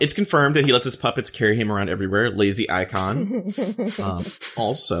 It's confirmed that he lets his puppets carry him around everywhere. Lazy icon.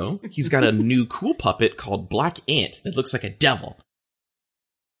 Also, he's got a new cool puppet called Black Ant that looks like a devil.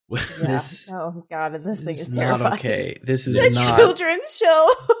 Oh god, this thing is not terrifying. Okay. This is it's not a children's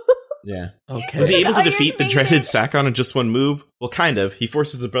show. Yeah. Okay. Was he able to Iron defeat the Maiden. dreaded Sakon in just one move? Well, kind of. He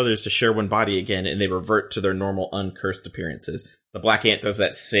forces the brothers to share one body again, and they revert to their normal, uncursed appearances. The Black Ant does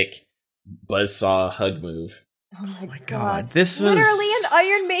that sick buzzsaw hug move. Oh my god. This was literally an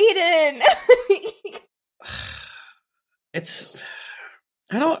Iron Maiden. It's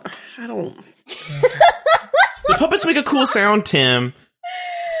I don't The puppets make a cool sound, Tim.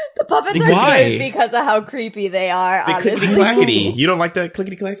 The puppets are Why? good because of how creepy they are. They Honestly. clickety-clackety. You don't like that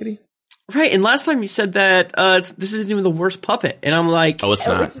clickety-clackety? right. And last time you said that this isn't even the worst puppet, and I'm like, Oh, it's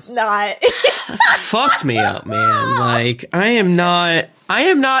not. It's not. fucks me up, man. Like I am not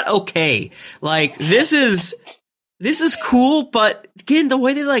okay. Like this is cool, but again, the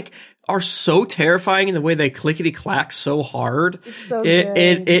way they like are so terrifying and the way they clickety clack so hard, so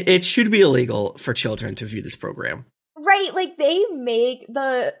it should be illegal for children to view this program. Right, like they make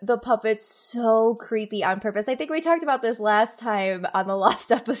the puppets so creepy on purpose. I think we talked about this last time on the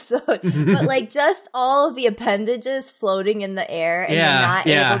Lost episode, but like just all of the appendages floating in the air and you're not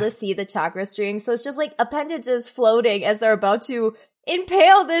able to see the chakra strings. So it's just like appendages floating as they're about to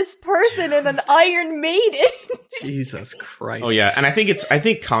impale this person in an Iron Maiden. Jesus Christ. Oh yeah, and I think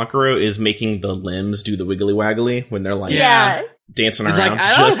Kankuro is making the limbs do the wiggly waggly when they're like dancing He's around. like,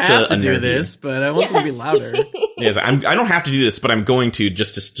 I don't just have to unnerve do this, but I want them to be louder. Yes, I don't have to do this, but I'm going to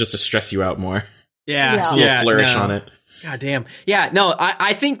just to stress you out more. Yeah, Just a little flourish on it. God damn. Yeah, no,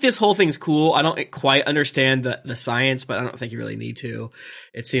 I think this whole thing's cool. I don't quite understand the science, but I don't think you really need to.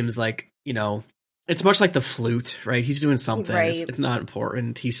 It seems like, it's much like the flute, right? He's doing something. Right. It's not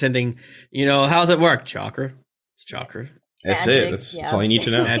important. He's sending, how's it work? Chakra. It's chakra. That's Magic, it. That's all you need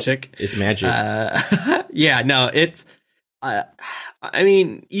to know. Magic. It's magic. Yeah, no, it's, I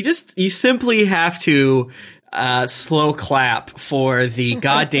mean, you simply have to, slow clap for the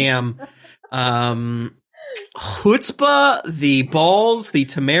goddamn, chutzpah, the balls, the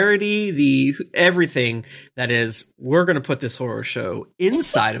temerity, the everything that is, we're going to put this horror show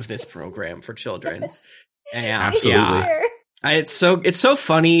inside of this program for children. And, Absolutely. yeah, it's so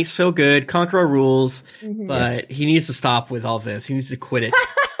funny, so good. Kankuro rules, but he needs to stop with all this. He needs to quit it.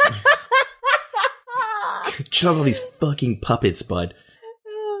 Chill out all these fucking puppets, bud.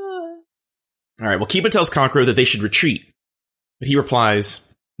 All right, well, Kiba tells Kankuro that they should retreat, but he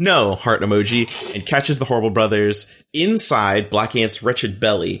replies, "No," heart emoji, and catches the horrible brothers inside Black Ant's wretched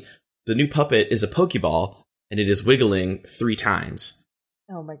belly. The new puppet is a Pokeball, and it is wiggling 3 times.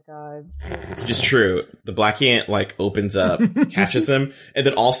 Oh my god. Which is true. The Black Ant, opens up, catches him, and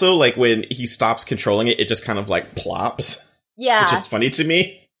then also, when he stops controlling it, it just kind of, plops. Yeah. Which is funny to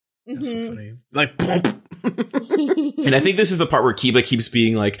me. That's so funny. Boom. And I think this is the part where Kiba keeps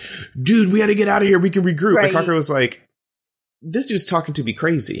being like, dude, we gotta get out of here, we can regroup. Right. And Kankuro was like, this dude's talking to me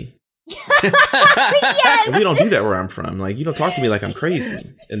crazy. Yes! And we don't do that where I'm from. You don't talk to me like I'm crazy.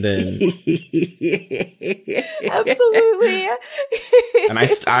 And then... Absolutely. And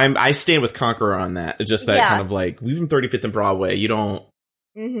I stand with Kankuro on that. It's just that kind of we from 35th and Broadway. You don't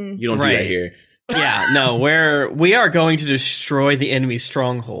do that here. Yeah, no, we are going to destroy the enemy's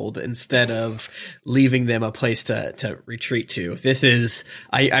stronghold instead of leaving them a place to retreat to. This is,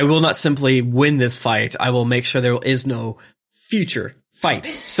 I will not simply win this fight. I will make sure there is no future fight,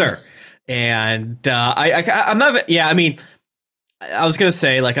 sir. And, I'm not, I mean, I was gonna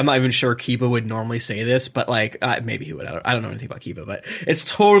say, I'm not even sure Kiba would normally say this, but maybe he would. I don't know anything about Kiba, but it's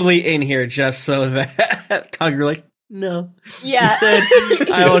totally in here just so that Kankuro no. Yeah. Instead,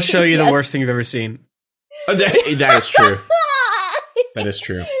 I will show you the worst thing you've ever seen. That is true. That is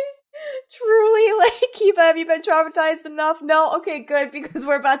true. Truly, Kiba, have you been traumatized enough? No? Okay, good, because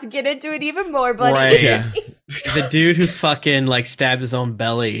we're about to get into it even more, buddy. Right. Yeah. The dude who fucking, stabbed his own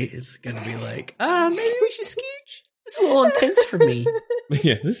belly is gonna be like, maybe we should scooch. It's a little intense for me.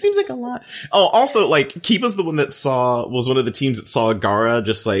 Yeah, this seems like a lot. Oh, also, Kiba's the one that was one of the teams that saw Gaara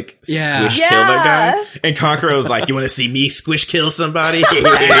just, squish kill that guy. And Kankuro was like, you want to see me squish kill somebody?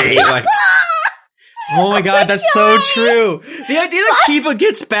 Oh my god, that's so true. The idea that Kiba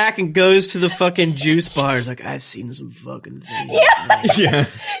gets back and goes to the fucking juice bar is like, I've seen some fucking things. Yeah.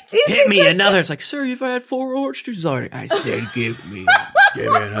 Hit me another. It's like, sir, you've had 4 orange juices already. I said, give me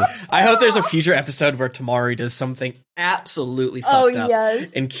another. I hope there's a future episode where Tamari does something absolutely fucked up.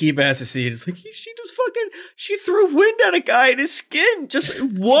 Yes. And Kiba has to see it. It's like, she threw wind at a guy in his skin. Just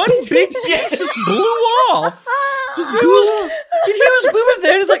one big yes just blew off. Just blew off. And he was moving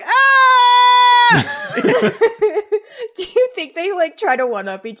there and it's like, Do you think they like try to one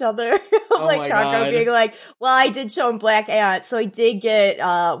up each other? Like Kako being like, well, I did show him Black Ant, so I did get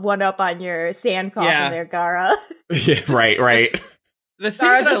one up on your sand coffin there, Gara. Yeah, right. The thing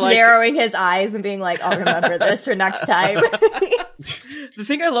Gara just narrowing his eyes and being like, I'll remember this for next time. The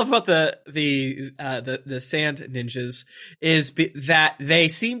thing I love about the sand ninjas is that they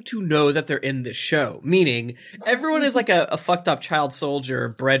seem to know that they're in this show. Meaning, everyone is like a fucked up child soldier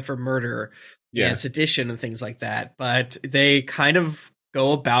bred for murder and sedition and things like that. But they kind of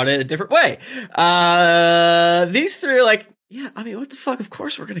go about it a different way. These three are like, yeah, I mean, what the fuck? Of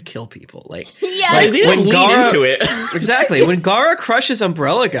course we're gonna kill people. Like, they just lean into it. Exactly. When Gara crushes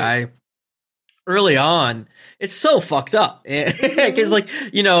Umbrella Guy early on, it's so fucked up. Because, like,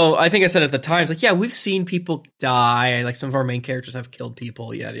 you know, I think I said at the time, it's like, yeah, we've seen people die. Like, some of our main characters have killed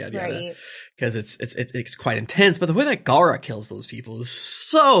people, yada, yada, yada. Because it's quite intense. But the way that Gara kills those people is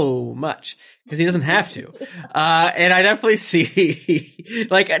so much. Because he doesn't have to. And I definitely see,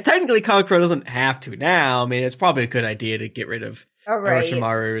 like, technically Kankuro doesn't have to now. I mean, it's probably a good idea to get rid of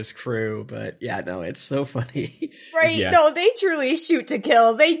Orochimaru's crew, but yeah, no, it's so funny. Right, no, they truly shoot to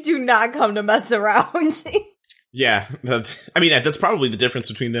kill. They do not come to mess around. Yeah, I mean, that's probably the difference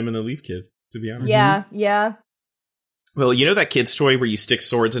between them and the Leaf Kid, to be honest. Yeah. Well, you know that kid's toy where you stick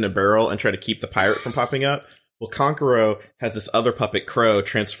swords in a barrel and try to keep the pirate from popping up? Well, Kankuro has this other puppet Crow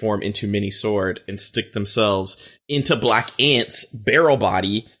transform into Mini Sword and stick themselves into Black Ant's barrel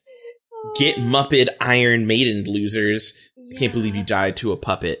body. Get Muppet Iron Maiden, losers. I can't believe you died to a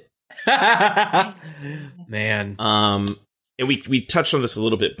puppet. Man. And we touched on this a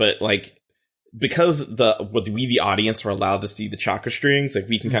little bit, but like, because we the audience are allowed to see the chakra strings, like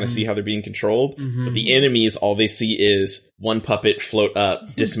we can kind of see how they're being controlled. But the enemies, all they see is one puppet float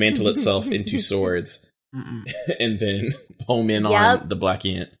up, dismantle itself into swords, and then home in on the Black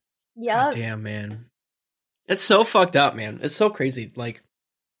Ant. Yeah. Damn, man. It's so fucked up, man. It's so crazy. Like,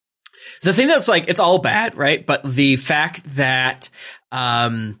 the thing that's like, it's all bad, right? But the fact that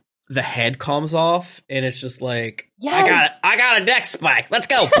the head comes off and it's just like, I got a neck spike. Let's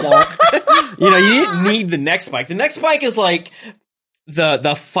go, plonk. You know, you didn't need the neck spike. The neck spike is like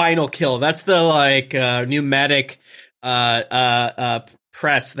the final kill. That's the like pneumatic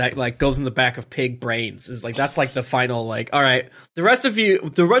press that like goes in the back of pig brains. Is like, that's like the final, like, all right, the rest of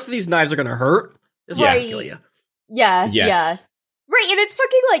these knives are gonna hurt. This is gonna kill you. Yeah. Right, and it's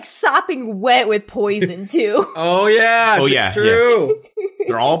fucking like sopping wet with poison too. Oh yeah, true. Yeah.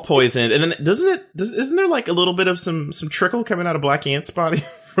 They're all poisoned, and then isn't there like a little bit of some trickle coming out of Black Ant's body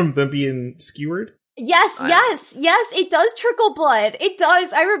from them being skewered? Yes, it does trickle blood. It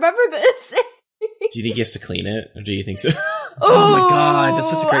does. I remember this. Do you think he has to clean it, or do you think so? Oh my god,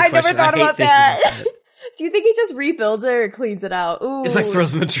 that's such a great question. I never thought about that. Do you think he just rebuilds it or cleans it out? Ooh. It's like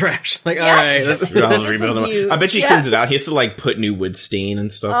throws in the trash. Like, all right, let's rebuild them. I bet you he cleans it out. He has to like put new wood stain and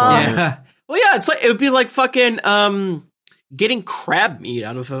stuff on it. Well, yeah, it's like, it would be like fucking getting crab meat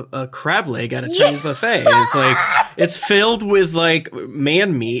out of a crab leg at a Chinese buffet. It's like, it's filled with like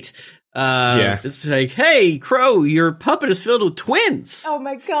man meat. It's like, hey, Crow, your puppet is filled with twins. Oh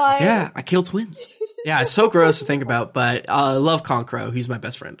my god. Yeah, I killed twins. Yeah, it's so gross to think about, but I love Kankuro. He's my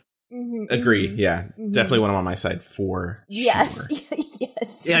best friend. Agree. Yeah, definitely one on my side for sure. Yes.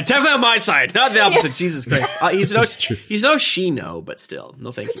 Yeah, definitely on my side, not the opposite. Jesus Christ, he's no Shino, but still,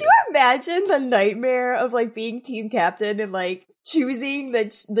 no thank you. Could you imagine the nightmare of like being team captain and like choosing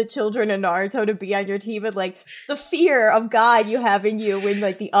the children of Naruto to be on your team, and like the fear of God you have in you when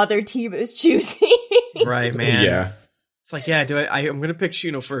like the other team is choosing? Right, man. Yeah. It's like, yeah, I'm going to pick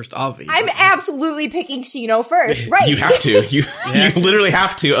Shino first, obviously. I'm absolutely picking Shino first, right? You have to. You literally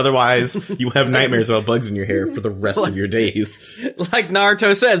have to, otherwise you have nightmares about bugs in your hair for the rest of your days. Like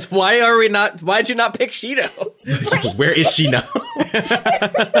Naruto says, why'd you not pick Shino? Where is Shino?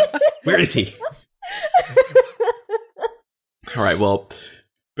 Where is he? All right, well,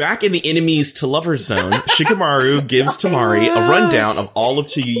 back in the enemies to lovers zone, Shikamaru gives Tamari a rundown of all of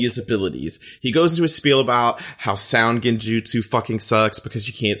Tsuyuya's abilities. He goes into a spiel about how sound genjutsu fucking sucks because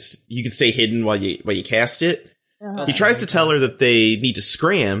you can stay hidden while you cast it. He tries to tell her that they need to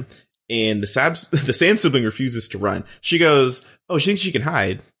scram, and the sand sibling refuses to run. She goes, "Oh, she thinks she can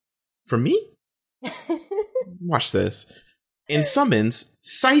hide from me?" watch this, and summons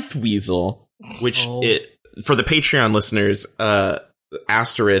Scythe Weasel, which for the Patreon listeners,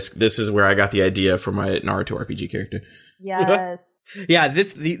 asterisk, this is where I got the idea for my Naruto RPG character. Yes. Yeah,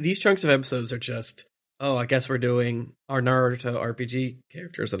 these chunks of episodes are just, I guess we're doing our Naruto RPG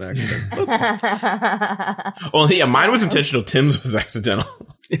characters on accident. Oops. Well, yeah, mine was intentional. Tim's was accidental.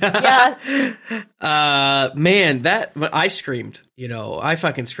 Yeah. Man, I screamed. I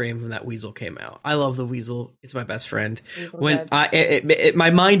fucking screamed when that Weasel came out. I love the Weasel. It's my best friend. When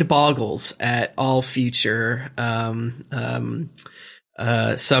my mind boggles at all future summoning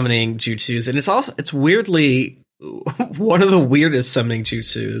jutsus, and it's weirdly one of the weirdest summoning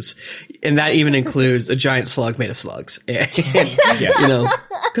jutsus, and that even includes a giant slug made of slugs. And,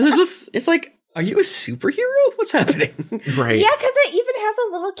 because it's like, are you a superhero? What's happening? Right. Yeah, because it even has a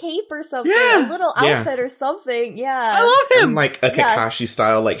little cape or something, a little outfit or something. Yeah, I love him. And like a Kakashi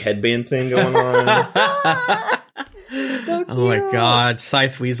style like headband thing going on. So cute. Oh my god,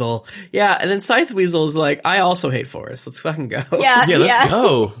 Scythe Weasel. Yeah, and then Scythe Weasel is like, I also hate forests. Let's fucking go. Yeah, let's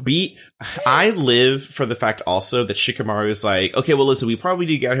go. I live for the fact also that Shikamaru is like, okay, well, listen, we probably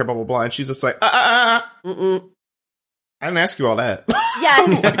need to get out here, blah, blah, blah. And she's just like, I didn't ask you all that.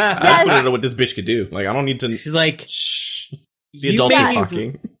 Yes. I just want to know what this bitch could do. Like, I don't need to. She's like, the adults are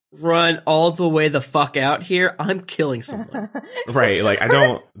talking. Run all the way the fuck out here. I'm killing someone. Right. Like,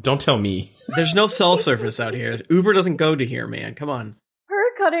 don't tell me. There's no cell service out here. Uber doesn't go to here, man. Come on.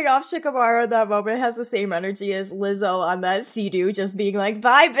 Her cutting off Shikamaru in that moment has the same energy as Lizzo on that Sea-Doo, just being like,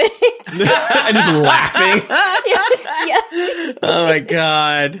 bye, bitch. And just laughing. Yes. Oh my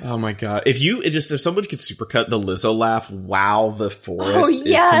god. Oh my god. If someone could supercut the Lizzo laugh while the forest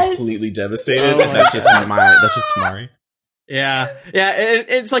is completely devastated, that's just Tamari. Yeah. And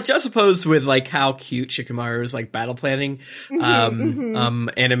it's like juxtaposed with like how cute Shikamaru's like battle planning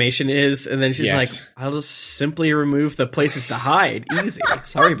animation is, and then she's like, I'll just simply remove the places to hide. Easy.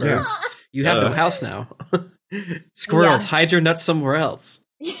 Sorry, birds. You have no house now. Squirrels, hide your nuts somewhere else.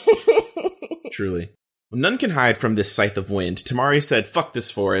 Truly. Well, none can hide from this scythe of wind. Tamari said, fuck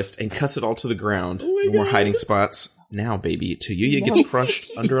this forest, and cuts it all to the ground. No more hiding spots. Now, baby, Tayuya gets crushed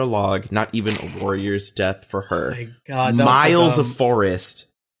under a log. Not even a warrior's death for her. Oh my god, miles of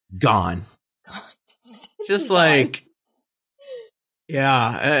forest gone. Just like,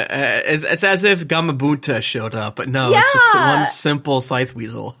 it's as if Gamabunta showed up, but no, it's just one simple scythe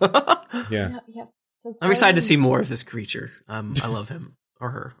weasel. Yeah. I'm excited to see more of this creature. I love him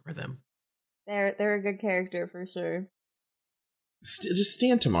or her or them. They're a good character for sure. Just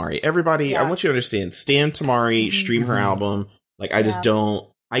stan Tamari. Everybody, I want you to understand. Stan Tamari, stream her album. Like, I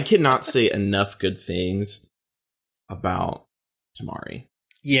cannot say enough good things about Tamari.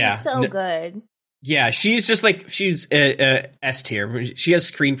 Yeah. She's so good. Yeah, she's just like, she's S tier. She has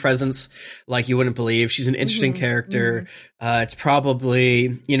screen presence like you wouldn't believe. She's an interesting character. It's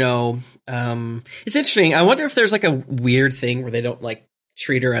probably, it's interesting. I wonder if there's like a weird thing where they don't like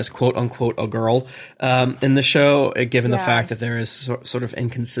treat her as quote unquote a girl in the show, given the fact that there is sort of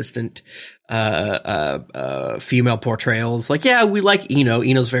inconsistent female portrayals. Like, yeah, we like Ino.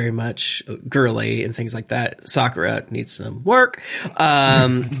 Ino's very much girly and things like that. Sakura needs some work.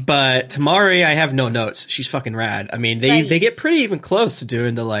 But Tamari, I have no notes. She's fucking rad. I mean, they get pretty even close to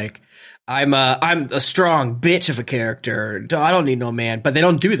doing the like, I'm a strong bitch of a character. I don't need no man, but they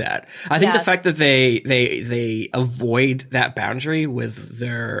don't do that. I think the fact that they avoid that boundary with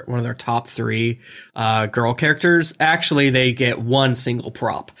one of their top 3 girl characters, actually they get one single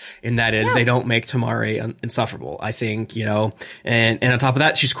prop, and that is they don't make Tamari insufferable. I think, and on top of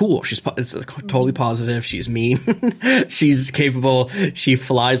that, she's cool. It's totally positive. She's mean. She's capable. She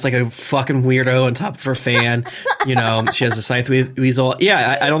flies like a fucking weirdo on top of her fan. She has a scythe weasel.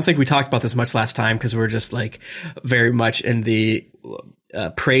 Yeah, I don't think we talked about this much last time because we're just like very much in the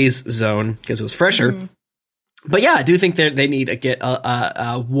praise zone because it was fresher. But yeah, I do think that they need to get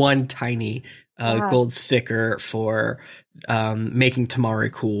one tiny gold sticker for making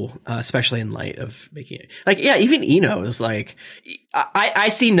Tamari cool, especially in light of making it like, even Ino is like, I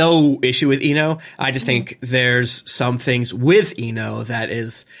see no issue with Ino. I just think there's some things with Ino that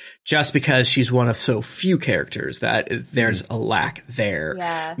is just because she's one of so few characters that there's a lack there.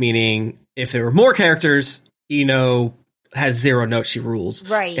 Yeah. Meaning if there were more characters, Ino has 0 notes, she rules.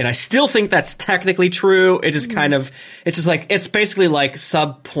 Right. And I still think that's technically true. It just kind of, it's just like, it's basically like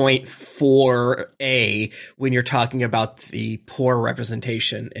sub 0.4a when you're talking about the poor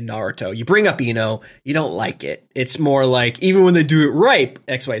representation in Naruto. You bring up Ino, you don't like it. It's more like, even when they do it right,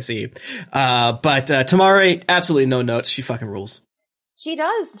 XYZ. But Tamari, absolutely no notes. She fucking rules. She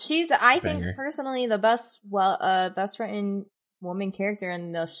does. She's, I think, personally the best written woman character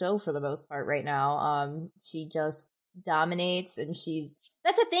in the show for the most part right now. She just dominates, and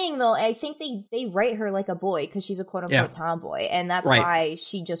that's the thing though. I think they write her like a boy because she's a quote unquote tomboy, and that's why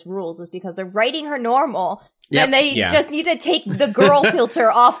she just rules, is because they're writing her normal. And they just need to take the girl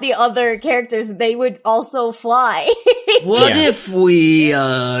filter off the other characters. They would also fly. What if we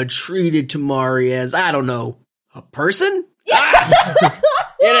treated Tamari as, I don't know, a person?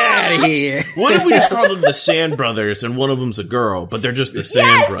 Get out of here. What if we just called them the Sand Brothers and one of them's a girl, but they're just the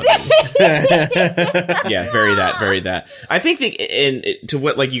Sand Brothers? Yeah, very that. I think to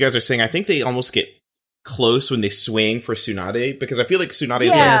what like you guys are saying, I think they almost get close when they swing for Tsunade, because I feel like Tsunade is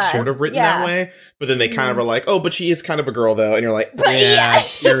like sort of written that way, but then they kind of are like, oh, but she is kind of a girl though, and you're like,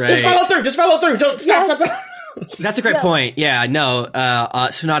 you're right. Just follow through, don't stop. That's a great point. Yeah, no,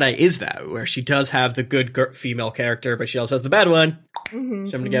 Tsunade is that, where she does have the good female character, but she also has the bad one.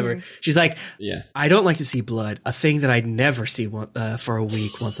 Shove them together. She's like, I don't like to see blood, a thing that I'd never see for a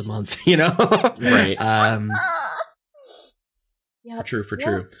week, once a month, you know? Right. For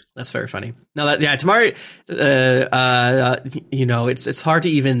true. That's very funny. No, Tamari, you know, it's hard to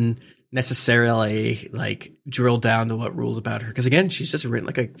even necessarily like drill down to what rules about her, because again, she's just written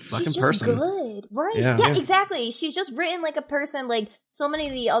like a fucking person. Good, right? Yeah, exactly. She's just written like a person, like so many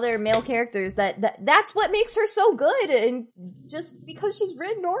of the other male characters. That's what makes her so good, and just because she's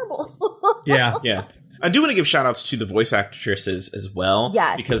written normal. Yeah. I do want to give shout outs to the voice actresses as well.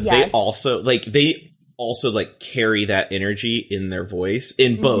 Yes, because they also carry that energy in their voice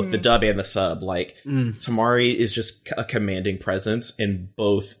in both the dub and the sub. Like Tamari is just a commanding presence, and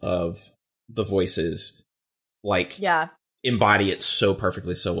both of the voices embody it so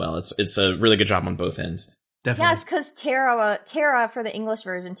perfectly, so well. It's a really good job on both ends. Definitely. Yes, because Tara for the English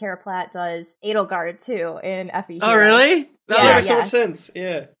version, Tara Platt does Edelgard too in Effie. Oh, really? That makes so much sense.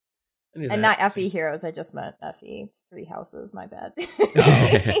 Yeah. And not Effie Heroes, I just meant Effie Three Houses, my bad.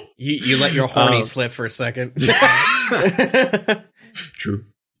 You let your horny slip for a second. True.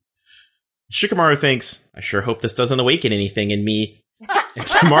 Shikamaru thinks, I sure hope this doesn't awaken anything in me. And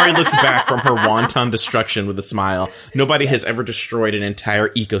Tamari looks back from her wanton destruction with a smile. Nobody has ever destroyed an entire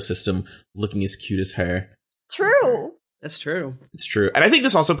ecosystem looking as cute as her. True. That's true. It's true. And I think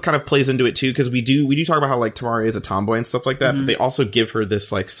this also kind of plays into it too, because we do talk about how like Tamari is a tomboy and stuff like that, but they also give her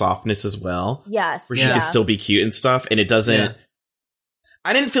this like softness as well. Yes. Where she can still be cute and stuff, and it doesn't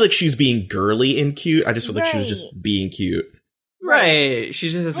I didn't feel like she was being girly and cute. I just felt like she was just being cute. Right. She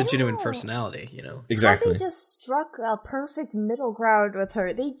just has a genuine personality, you know. Exactly. They just struck a perfect middle ground with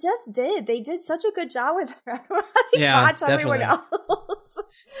her. They just did. They did such a good job with her. I don't know how they watch everyone else.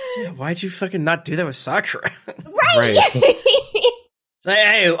 So, why'd you fucking not do that with Sakura? Right. Say,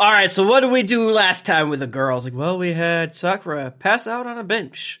 hey, all right, so what did we do last time with the girls? Like, well, we had Sakura pass out on a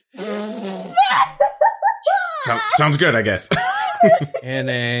bench. Sounds good, I guess.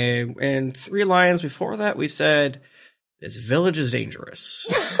 And 3 lines before that, we said, this village is dangerous.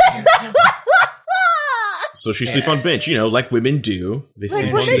 So she sleep on bench, you know, like women do. They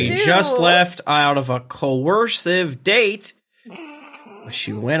sleep on bench. She just left out of a coercive date.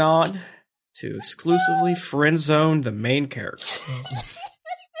 She went on to exclusively friend zone the main character.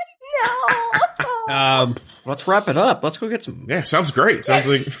 No. Let's wrap it up. Let's go get some. Yeah, sounds great. Sounds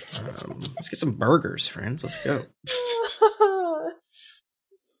like let's get some burgers, friends. Let's go.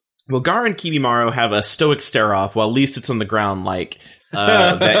 Well, Gar and Kibimaru have a stoic stare off while Lee sits on the ground like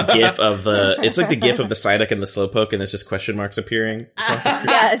that gif of it's like the gif of the Psyduck and the Slowpoke, and there's just question marks appearing across the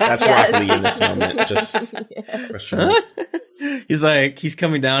screen. That's Rock Lee in this moment. Just question marks. He's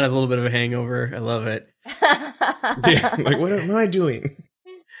coming down with a little bit of a hangover. I love it. Like what am I doing?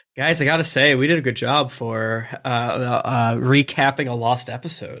 Guys, I gotta say, we did a good job for recapping a lost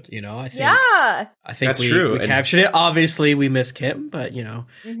episode. You know, I think that's we true. We captured it. Obviously, we miss Kim, but you know,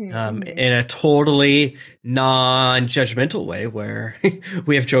 in a totally non-judgmental way, where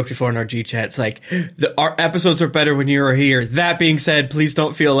we have joked before in our G chat. It's like our episodes are better when you are here. That being said, please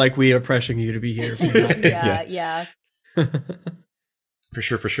don't feel like we are pressuring you to be here. Yeah. For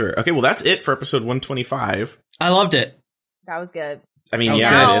sure. Okay, well, that's it for episode 125. I loved it. That was good. I mean,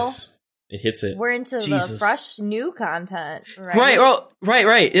 it hits it. We're into the fresh new content, right? Right. Well,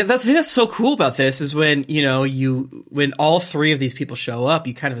 right. That's so cool about this is when, you know, when all 3 of these people show up,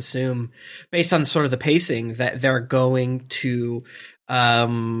 you kind of assume based on sort of the pacing that they're going to,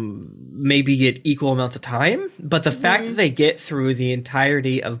 maybe get equal amounts of time. But the fact that they get through the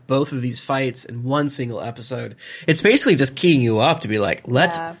entirety of both of these fights in one single episode, it's basically just keying you up to be like,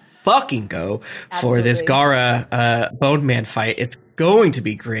 let's fucking go for this Gaara Bone Man fight. It's going to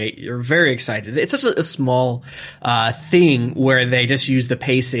be great. You're very excited. It's such a small thing where they just use the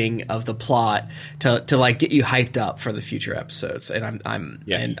pacing of the plot to like get you hyped up for the future episodes. And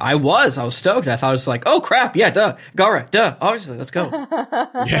I was stoked. I thought it was like, oh crap, yeah, duh, Gaara, duh, obviously, let's go.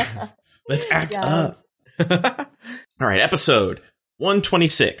 Yeah, let's act up. All right, episode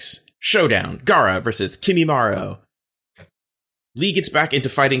 126, Showdown, Gaara versus Kimimaro. Lee gets back into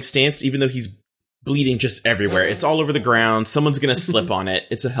fighting stance, even though he's bleeding just everywhere. It's all over the ground. Someone's gonna slip on it.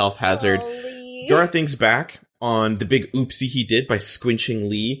 It's a health hazard. Gaara thinks back on the big oopsie he did by squinching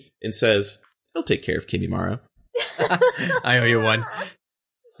Lee and says, he'll take care of Kimimaro. I owe you one.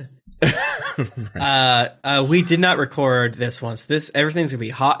 Right. We did not record this once. Everything's gonna be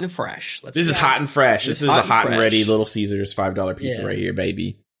hot and fresh. This is hot and fresh. This is a hot and ready Little Caesars $5 pizza right here,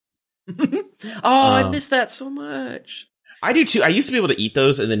 baby. I miss that so much. I do too. I used to be able to eat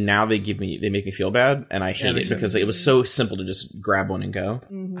those, and then now they make me feel bad, and I hate it because it was so simple to just grab one and go.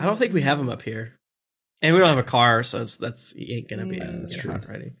 Mm-hmm. I don't think we have them up here, and we don't have a car, so you ain't gonna be hot and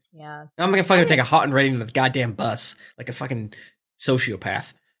ready. Yeah, I'm gonna fucking take a hot and ready to the goddamn bus like a fucking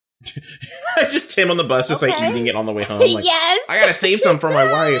sociopath. Just Tim on the bus, just like eating it on the way home. Like, yes, I gotta save some for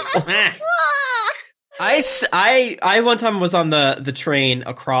my wife. I one time was on the train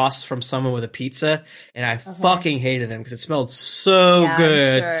across from someone with a pizza, and I fucking hated them because it smelled so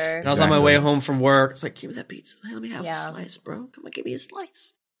good. Sure. And I was on my way home from work. It's like, give me that pizza. Let me have a slice, bro. Come on, give me a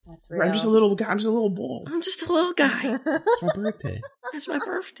slice. That's real. I'm just a little guy. I'm just a little boy. I'm just a little guy. It's my birthday. It's my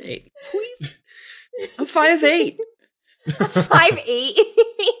birthday. Please. I'm 5'8". 5'8".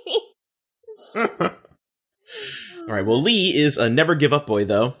 All right, well, Lee is a never give up boy,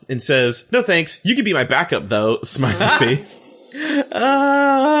 though, and says, no thanks, you can be my backup, though, smiley face.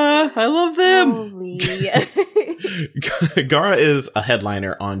 I love them. Gaara is a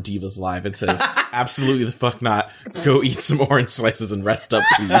headliner on Divas Live and says, absolutely the fuck not. Go eat some orange slices and rest up,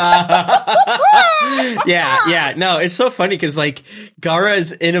 please. Yeah. No, it's so funny because, like,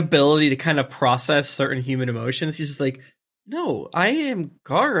 Gaara's inability to kind of process certain human emotions, he's just like, no, I am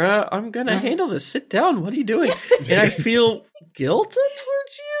Gaara. I'm gonna handle this. Sit down. What are you doing? And I feel guilted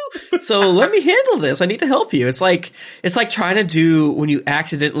towards you. So let me handle this. I need to help you. It's like trying to do when you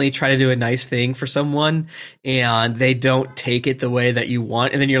accidentally try to do a nice thing for someone and they don't take it the way that you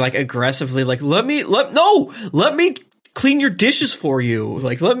want, and then you're like aggressively like, let me clean your dishes for you.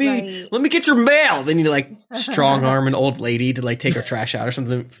 Like, let me get your mail. Then you like strong arm an old lady to like take her trash out or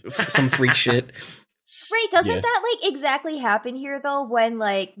something, some freak shit. Right, doesn't that, like, exactly happen here, though, when,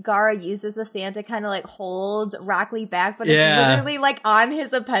 like, Gaara uses the sand to kind of, like, hold Rock Lee back, but it's literally, like, on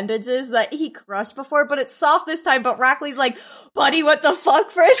his appendages that he crushed before, but it's soft this time, but Rock Lee's like, buddy, what the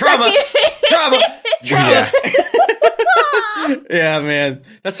fuck for a second? Trauma! Yeah, man.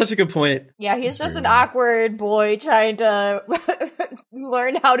 That's such a good point. Yeah, he's just an awkward boy trying to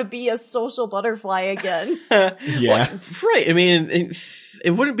learn how to be a social butterfly again. Well, right, I mean,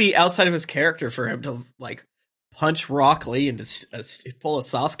 it wouldn't be outside of his character for him to, like, punch Rock Lee and to pull a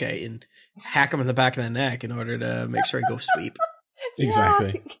Sasuke and hack him in the back of the neck in order to make sure he goes sweep.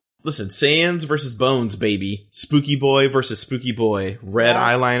 Exactly. Yeah. Listen, Sands versus Bones, baby. Spooky boy versus spooky boy. Red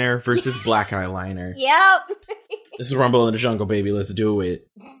eyeliner versus black eyeliner. Yep. This is Rumble in the Jungle, baby. Let's do it.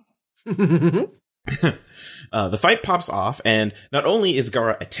 The fight pops off, and not only is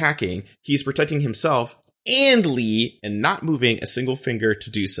Gaara attacking, he's protecting himself and Lee, and not moving a single finger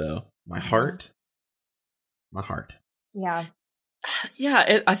to do so. My heart. Yeah.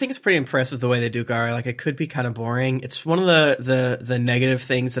 Yeah, I think it's pretty impressive the way they do Gaara. Like, it could be kind of boring. It's one of the negative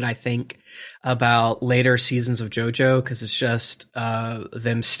things that I think about later seasons of JoJo, because it's just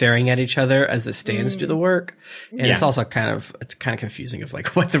them staring at each other as the stands do the work. And it's also kind of confusing of,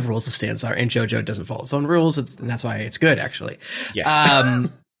 like, what the rules of stands are. And JoJo doesn't follow its own rules, and that's why it's good, actually. Yes.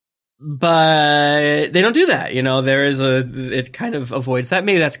 But they don't do that, you know. It kind of avoids that.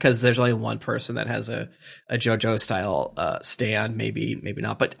 Maybe that's because there's only one person that has a JoJo style stand. Maybe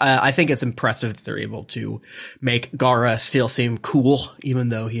not. But I think it's impressive that they're able to make Gaara still seem cool, even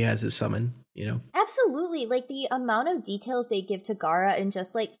though he has his summon. You know, absolutely. Like, the amount of details they give to Gaara, and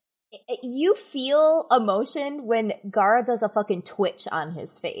just like, you feel emotion when Gaara does a fucking twitch on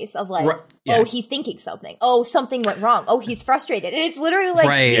his face of like, oh, he's thinking something. Oh, something went wrong. Oh, he's frustrated. And it's literally like,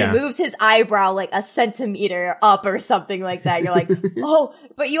 he moves his eyebrow like a centimeter up or something like that. You're like, oh,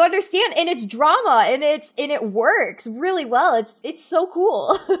 but you understand. And it's drama, and it works really well. It's so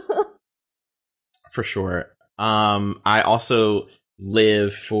cool. For sure. I also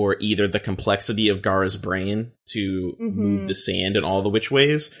live for either the complexity of Gaara's brain to move the sand in all the which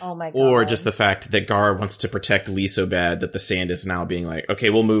ways, Oh my god. or just the fact that Gaara wants to protect Lee so bad that the sand is now being like, okay,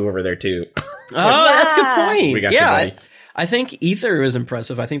 we'll move over there too. That's a good point. We got you, buddy. I think either is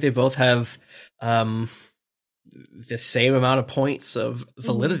impressive. I think they both have the same amount of points of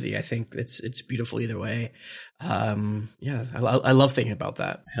validity. I think it's beautiful either way. I love thinking about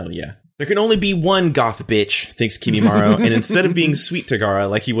that. Hell yeah. There can only be one goth bitch, thinks Kimimaro, and instead of being sweet to Gaara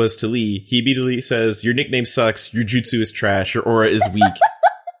like he was to Lee, he immediately says, your nickname sucks, your jutsu is trash, your aura is weak,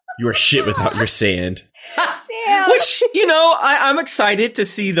 you are shit without your sand. Damn. Which, I'm excited to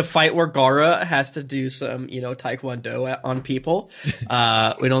see the fight where Gaara has to do some, taekwondo on people.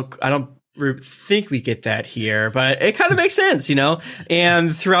 I don't think we get that here, but it kind of makes sense,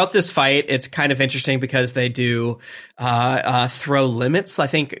 and throughout this fight, it's kind of interesting because they do, throw limits. I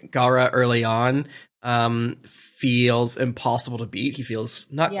think Gaara early on, feels impossible to beat. He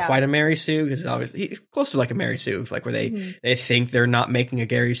feels not quite a Mary Sue because he's close to like a Mary Sue, like where they think they're not making a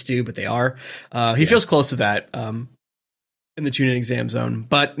Gary Stew, but they are. He feels close to that, in the Chunin exam zone.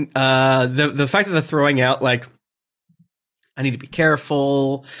 But, the fact that they're throwing out like, I need to be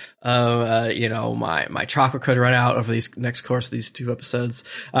careful. My chakra could run out over these next course of these 2 episodes.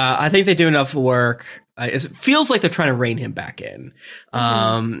 I think they do enough work. It feels like they're trying to rein him back in.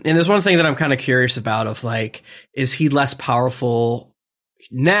 And there's one thing that I'm kind of curious about of like, is he less powerful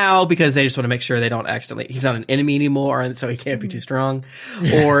now because they just want to make sure they don't accidentally, he's not an enemy anymore and so he can't be too strong?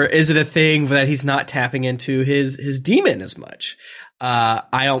 Or is it a thing that he's not tapping into his demon as much?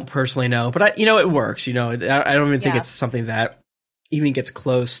 I don't personally know, but it works, I don't even think it's something that even gets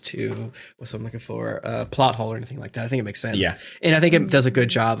close to what I'm looking for, a plot hole or anything like that. I think it makes sense. Yeah. And I think it does a good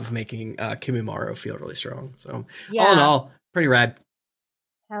job of making, Kimimaro feel really strong. So all in all, pretty rad.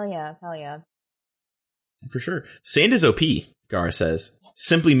 Hell yeah. Hell yeah. For sure. Sand is OP, Gaara says.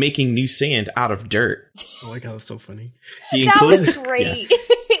 Simply making new sand out of dirt. Oh my god, that's so funny. That was great.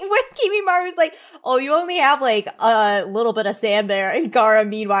 When Kimimaro was like, oh, you only have like a little bit of sand there. And Gaara,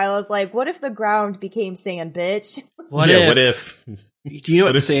 meanwhile, is like, what if the ground became sand, bitch? What if? Do you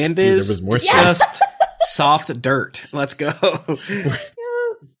know what sand is? There was more just soft dirt. Let's go.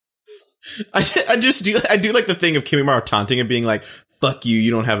 I do like the thing of Kimimaro taunting and being like, fuck you,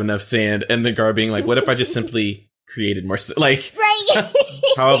 you don't have enough sand. And then Gaara being like, what if I just simply created more like right.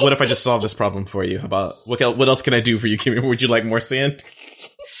 What if I just solve this problem for you? How about what else can I do for you, Kimimaro? Would you like more sand?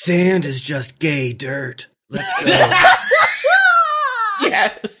 Sand is just gay dirt. Let's go.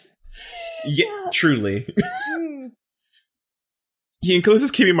 Yes. Yeah, truly. He encloses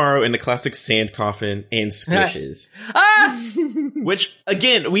Kimimaro in the classic sand coffin and squishes. Which,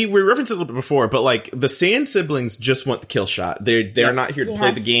 again, we referenced it a little bit before, but like the Sand siblings just want the kill shot. They're not here to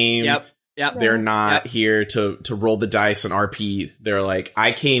play the game. Yep. They're not here to roll the dice and RP. They're like,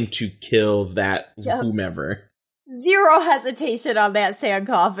 I came to kill that whomever. Zero hesitation on that sand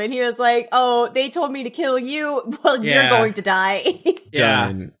coffin. He was like, oh, they told me to kill you. Well, you're going to die.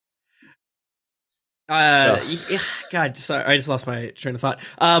 Done. God, sorry, I just lost my train of thought.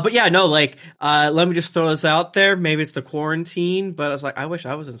 But yeah, no, like, let me just throw this out there. Maybe it's the quarantine, but I was like, I wish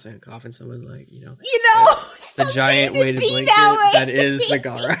I was in sand coffin. Someone like, the giant weighted blanket that is the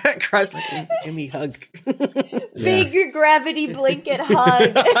Gaara. Crush, like, give me a hug. Big gravity blanket hug.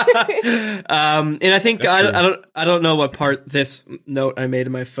 And I think I don't know what part this note I made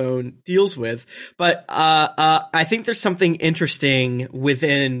in my phone deals with, but I think there's something interesting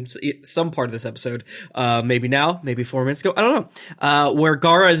within some part of this episode. Maybe now, maybe 4 minutes ago, I don't know. Where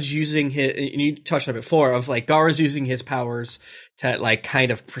Gaara is using his, and you touched on it before, of like Gaara's using his powers to like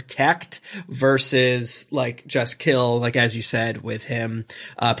kind of protect versus like just kill, like as you said, with him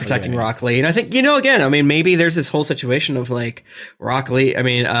protecting Rock Lee. And I think, again, I mean, maybe there's this whole situation of like Rock Lee,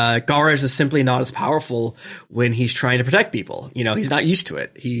 Gaara is simply not as powerful when he's trying to protect people. He's not used to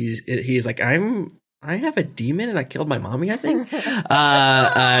it. He's like, I have a demon and I killed my mommy, I think.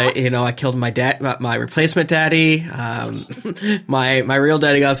 I killed my dad, my replacement daddy. My real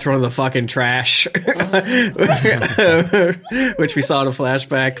daddy got thrown in the fucking trash, which we saw in a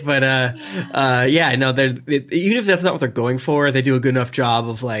flashback. But, even if that's not what they're going for, they do a good enough job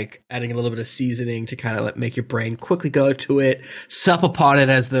of like adding a little bit of seasoning to kind of make your brain quickly go to it, sup upon it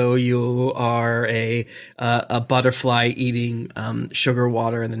as though you are a butterfly eating, sugar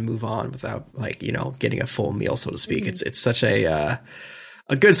water and then move on without getting a full meal, so to speak. Mm-hmm. It's such a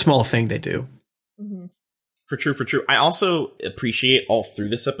good small thing they do. Mm-hmm. For true. I also appreciate all through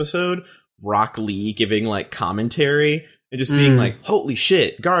this episode Rock Lee giving like commentary and just being like, "Holy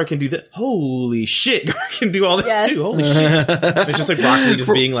shit, Gaara can do that! Holy shit, Gaara can do all this too! Holy shit!" It's just like Rock Lee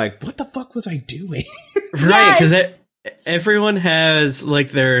just being like, "What the fuck was I doing?" Right? Because everyone has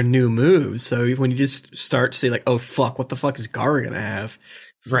like their new moves. So when you just start to see like, oh fuck, what the fuck is Gara gonna have?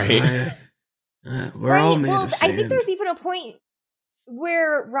 Right. We're all made well, of sand. I think there's even a point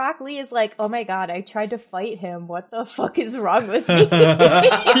where Rock Lee is like, oh my god, I tried to fight him. What the fuck is wrong with me?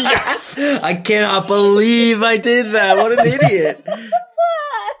 Yes! I cannot believe I did that. What an idiot.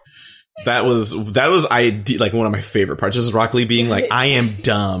 That was like one of my favorite parts. Just Rock Lee being like, I am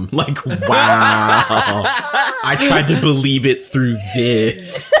dumb. Like, wow. I tried to believe it through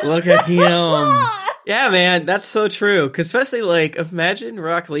this. Look at him. Yeah, man, that's so true. Cause especially like, imagine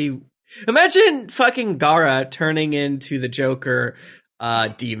fucking Gara turning into the Joker,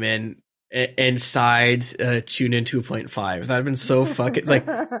 demon inside, Chunin 2.5. That'd have been so fucking, like,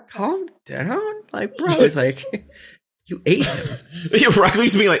 calm down? Like, bro, it's like, you ate him. Yeah, Rock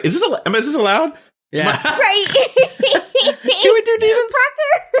Lee's being like, is this allowed? Right. Yeah. Can we do demons?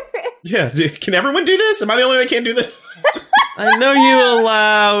 Proctor? Yeah, can everyone do this? Am I the only one that can't do this? I know you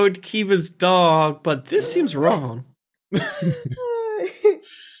allowed Kiba's dog, but this seems wrong.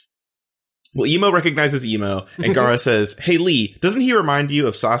 Well, Emo recognizes Emo, and Gara says, hey Lee, doesn't he remind you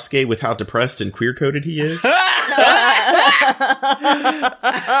of Sasuke with how depressed and queer-coded he is?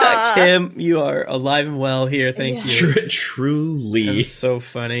 Kim, you are alive and well here, thank you. Truly. That was so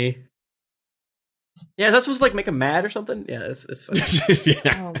funny. Yeah, that's supposed to like make him mad or something? Yeah, it's funny.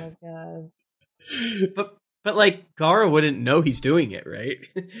 Yeah. Oh my god. But like, Gara wouldn't know he's doing it, right?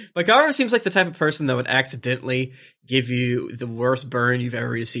 But Gara seems like the type of person that would accidentally give you the worst burn you've ever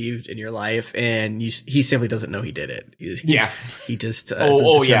received in your life, and he simply doesn't know he did it. He just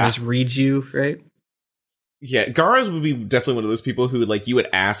just reads you, right? Yeah, Gara's would be definitely one of those people who, like, you would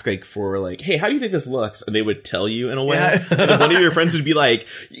ask, like, for, like, hey, how do you think this looks? And they would tell you in a way. Yeah. And one of your friends would be like,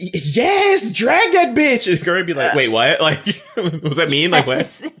 yes, drag that bitch! And Gara would be like, wait, what? Like, what does that mean? Like,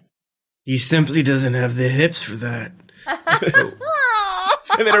 what? He simply doesn't have the hips for that.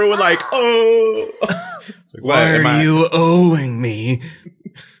 And then everyone like, oh. It's like, why are you owing me?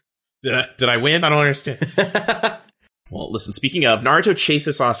 Did I win? I don't understand. Well, listen, speaking of, Naruto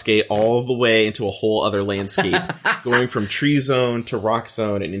chases Sasuke all the way into a whole other landscape, going from tree zone to rock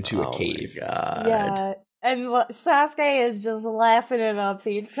zone and into a cave. My God. Yeah. And Sasuke is just laughing it up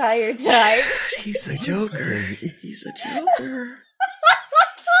the entire time. He's a Joker. He's a Joker.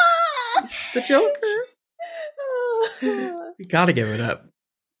 He's the Joker. You gotta give it up.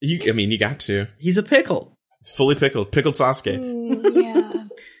 You got to. He's a pickle. It's fully pickled. Pickled Sasuke. Yeah.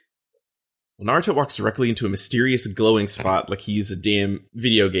 Well, Naruto walks directly into a mysterious glowing spot like he's a damn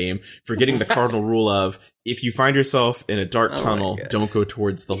video game, forgetting the cardinal rule of, if you find yourself in a dark tunnel, don't go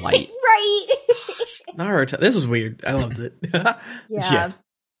towards the light. Right. Naruto. This is weird. I loved it. Yeah.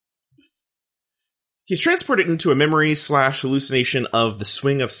 He's transported into a memory / hallucination of the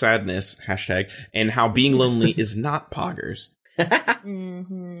swing of sadness, # and how being lonely is not poggers.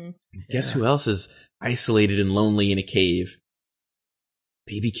 Mm-hmm. Guess who else is isolated and lonely in a cave?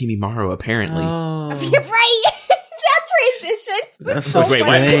 Baby Kimimaro, apparently. Oh. Right! That transition! That's so so strange.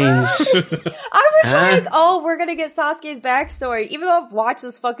 I was like, oh, we're gonna get Sasuke's backstory. Even though I've watched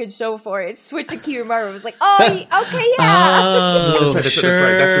this fucking show for it, switching Kimimaro, I was like, oh, okay, yeah. Oh, that's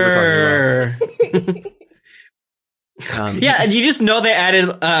right. That's what we're talking about. Yeah, and you just know they added,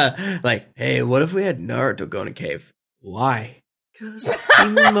 like, hey, what if we had Naruto go in a cave? Why? Because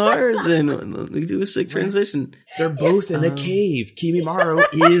Kimimara's in. We do a sick transition. They're both in a cave. Kimimaro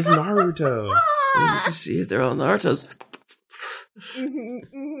is Naruto. We need to see if they're all Naruto's.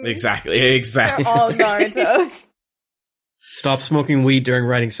 Exactly. They're all Naruto's. Stop smoking weed during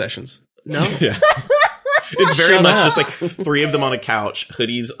writing sessions. No? Yeah. It's very much just like three of them on a couch,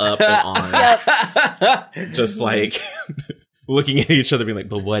 hoodies up and on. Just like looking at each other being like,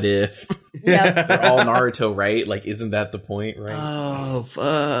 but what if? Yep. They're all Naruto, right? Like, isn't that the point, right? Oh,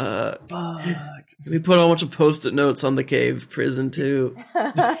 fuck. Can we put a bunch of post-it notes on the cave prison, too?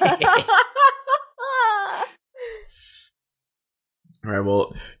 All right,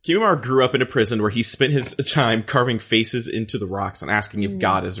 well, Kimimaro grew up in a prison where he spent his time carving faces into the rocks and asking if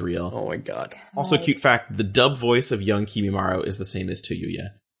God is real. Oh my God. Also, cute fact, the dub voice of young Kimimaro is the same as Toyuya.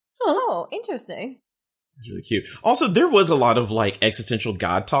 Oh, interesting. It's really cute. Also, there was a lot of, like, existential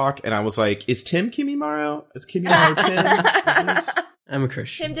God talk, and I was like, is Tim Kimimaro? Is Kimimaro Tim? I'm a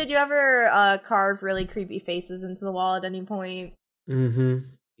Christian. Tim, did you ever carve really creepy faces into the wall at any point? Mm-hmm.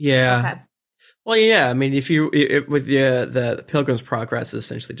 Yeah. Okay. Well, yeah. I mean, with the Pilgrim's Progress is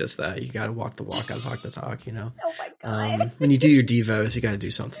essentially just that. You got to walk the walk, got to talk the talk. You know. Oh my God. When you do your devos, you got to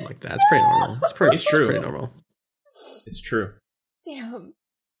do something like that. It's pretty normal. It's true. Pretty normal. It's true. Damn.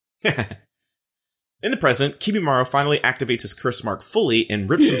 In the present, Kimimaro finally activates his curse mark fully and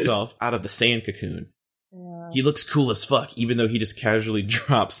rips himself out of the sand cocoon. Yeah. he looks cool as fuck, even though he just casually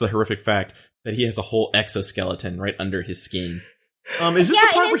drops the horrific fact that he has a whole exoskeleton right under his skin. Is this the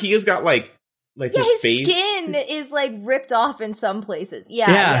part where he has got like his face? Skin is like ripped off in some places.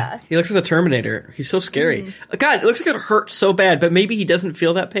 Yeah. He looks like the Terminator. He's so scary. God, it looks like it hurts so bad, but maybe he doesn't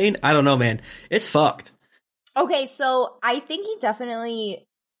feel that pain. I don't know, man. It's fucked. Okay, so I think he definitely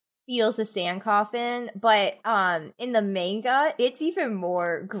feels the sand coffin, but in the manga, it's even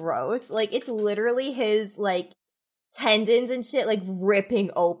more gross. Like, it's literally his like tendons and shit like ripping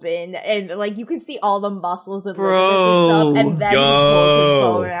open, and like you can see all the muscles and stuff, and then he pulls his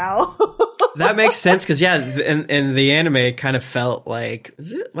bone out. That makes sense because in the anime it kind of felt like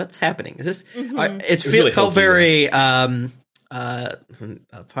what's happening? Is this? It felt very I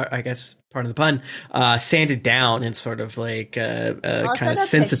guess part of the pun, sanded down and sort of like kind of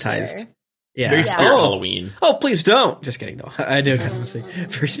sensitized. Picture. Yeah, very Spirit Halloween. Oh, please don't. Just kidding. No, I do kind of say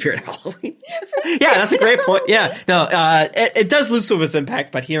very Spirit Halloween. Yeah, that's a great point. Yeah, no, it does lose some of its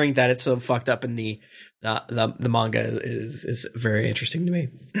impact, but hearing that it's so fucked up in the manga is very interesting to me.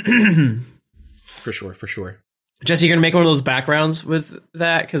 For sure. Jesse, you're gonna make one of those backgrounds with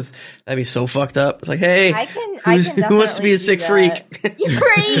that because that'd be so fucked up. It's like, hey, who wants to be a sick freak?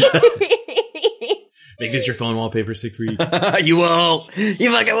 Right. Make this your phone wallpaper, sick freak. You won't.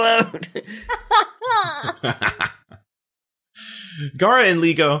 You fucking won't. Gaara and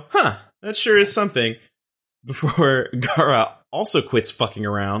Lee go, that sure is something. Before Gaara also quits fucking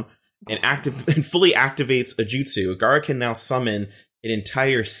around and fully activates a jutsu, Gaara can now summon an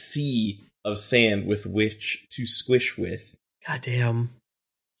entire sea of sand with which to squish with. God damn.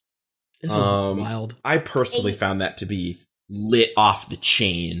 This was wild. I personally found that to be lit off the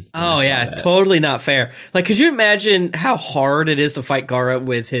chain. Oh yeah, totally not fair. Like, could you imagine how hard it is to fight Gaara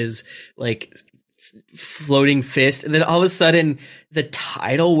with his like floating fist, and then all of a sudden the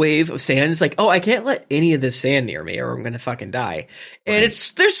tidal wave of sand is like, oh, I can't let any of this sand near me or I'm gonna fucking die. And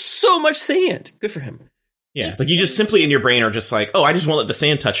there's so much sand. Good for him. Yeah, like you just simply in your brain are just like, oh, I just won't let the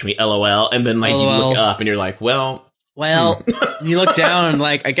sand touch me, LOL. And then like you look up and you're like, well, you look down and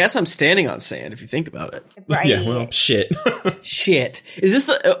like, I guess I'm standing on sand if you think about it. Right. Yeah, well, shit. Shit. Is this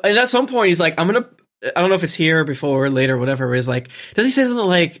and at some point he's like, I don't know if it's here before or later or whatever, is like, does he say something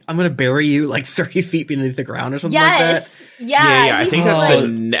like, I'm gonna bury you like 30 feet beneath the ground or something like that? Yeah. I think that's I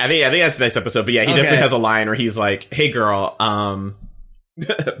think that's the next episode, but yeah, he definitely has a line where he's like, hey girl, bye.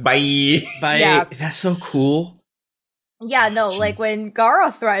 Yeah. That's so cool. Yeah, no, like when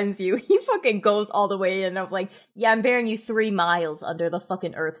Gaara threatens you, he fucking goes all the way in of like, yeah, I'm burying you 3 miles under the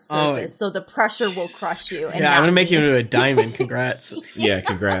fucking Earth's surface, so the pressure will crush you. And I'm gonna make you into a diamond. Congrats. Yeah,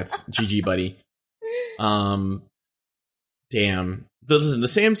 congrats. GG, buddy. Damn. Listen, the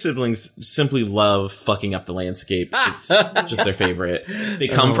Sam siblings simply love fucking up the landscape. It's just their favorite. They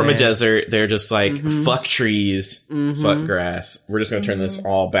come from a desert. They're just like, fuck trees, fuck grass. We're just gonna turn this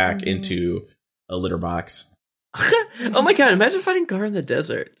all back into a litter box. Oh my god, imagine fighting Gaara in the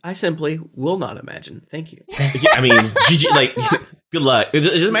desert. I simply will not imagine. Thank you. Yeah, I mean, GG, like, good luck.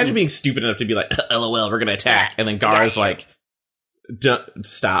 Just imagine being stupid enough to be like, LOL, we're gonna attack. And then Gaara's like, don't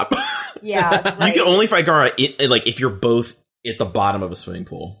stop. Yeah. Like, you can only fight Gaara like if you're both at the bottom of a swimming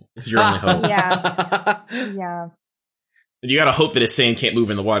pool. It's your only hope. Yeah. And you gotta hope that his sand can't move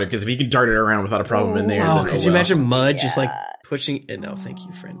in the water, because if he can dart it around without a problem in there, then could you imagine mud just like pushing it? No, thank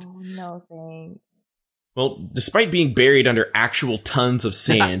you, friend. No thanks. Well, despite being buried under actual tons of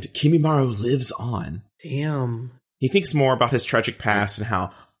sand, Kimimaro lives on. Damn. He thinks more about his tragic past and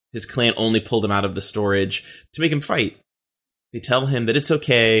how his clan only pulled him out of the storage to make him fight. They tell him that it's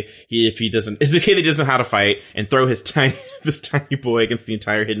okay it's okay that he doesn't know how to fight, and throw this tiny boy against the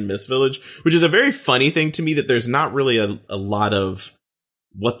entire Hidden Mist village, which is a very funny thing to me, that there's not really a lot of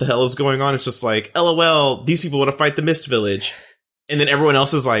what the hell is going on. It's just like, LOL, these people want to fight the Mist village. And then everyone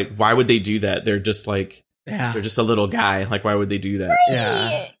else is like, why would they do that? They're just like, they're just a little guy. Like, why would they do that?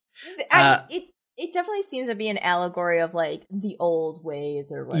 Right. Yeah. It definitely seems to be an allegory of like the old ways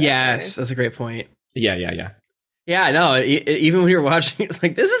or whatever. Yes, that's a great point. Yeah. Yeah, I know. Even when you're watching, it's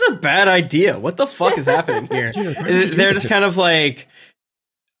like, this is a bad idea. What the fuck is happening here? They're just kind of like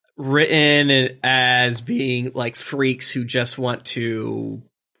written as being like freaks who just want to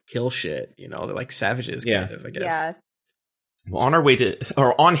kill shit. You know, they're like savages, kind of, I guess. Yeah. Well,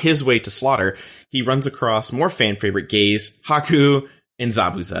 on his way to slaughter, he runs across more fan favorite gays, Haku and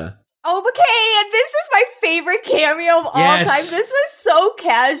Zabuza. Oh, okay, and this is my favorite cameo of all time. This was so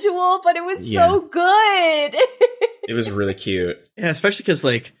casual, but it was so good. It was really cute. Yeah, especially because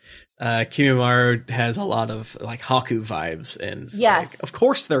like Kimimaro has a lot of like Haku vibes, and like, of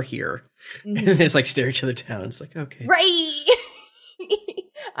course they're here. Mm-hmm. And they just like stare each other down. It's like, okay, right.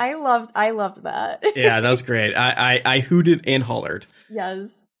 I loved that. Yeah, that was great. I hooted and hollered.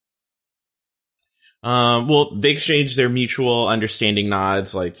 Yes. Well, they exchange their mutual understanding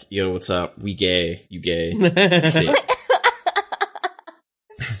nods, like, yo, what's up? We gay. You gay. Sick.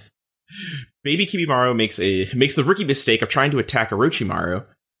 Baby Kimimaro makes the rookie mistake of trying to attack Orochimaru,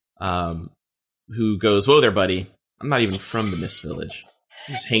 who goes, whoa there, buddy. I'm not even from the Mist Village.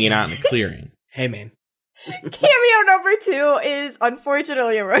 I'm just hanging out in the clearing. Hey, man. Cameo number 2 is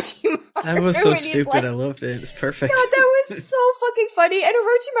unfortunately Orochimaru. That was so stupid. Like, I loved it. It's perfect. God, that was so fucking funny. And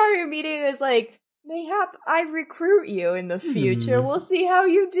Orochimaru immediately is like, mayhap I recruit you in the future. We'll see how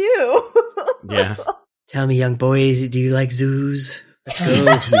you do. Yeah. Tell me, young boys, do you like zoos? Let's go. Do you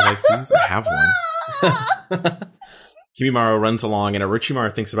like zoos? I have one. Kimimaro runs along, and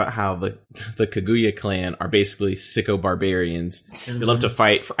Orochimaru thinks about how the Kaguya clan are basically sicko barbarians. They love to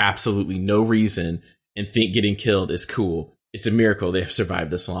fight for absolutely no reason and think getting killed is cool. It's a miracle they have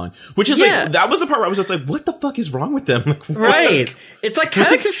survived this long. Which is like, that was the part where I was just like, what the fuck is wrong with them? Like, right. It's like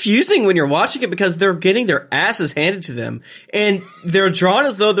kind of confusing when you're watching it because they're getting their asses handed to them and they're drawn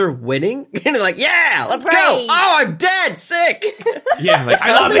as though they're winning. And they're like, yeah, let's go. Oh, I'm dead. Sick. Yeah, like,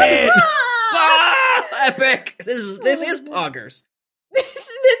 I love it. Epic. This is poggers.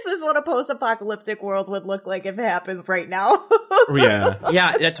 This is what a post-apocalyptic world would look like if it happened right now.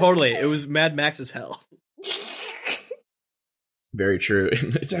 Yeah, totally. It was Mad Max's hell. Very true.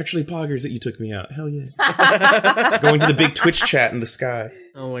 It's actually poggers that you took me out. Hell yeah. Going to the big Twitch chat in the sky.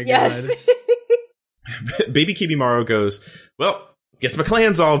 Oh my god. Baby Kimimaro goes, well, guess my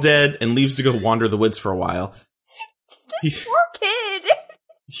clan's all dead, and leaves to go wander the woods for a while. This poor kid.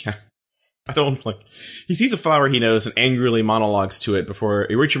 Yeah. I don't like. He sees a flower he knows and angrily monologues to it before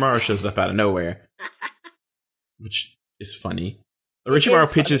Orochimaru shows up out of nowhere. Which is funny.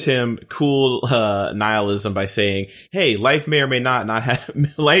 Orochimaru pitches him cool nihilism by saying, "Hey, life may or may not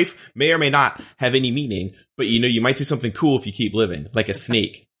have any meaning, but you might see something cool if you keep living, like a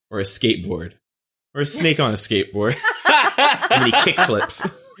snake or a skateboard or a snake on a skateboard." And he kick flips.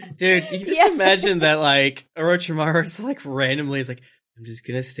 Dude, you just imagine that like Orochimaru is like randomly is like, I'm just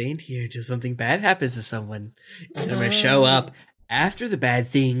gonna stand here until something bad happens to someone, and I'm gonna show up after the bad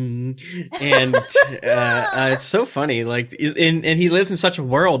thing, and it's so funny. Like, and he lives in such a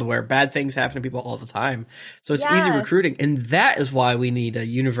world where bad things happen to people all the time, so it's easy recruiting, and that is why we need a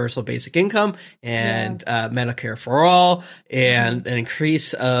universal basic income and Medicare for all, and an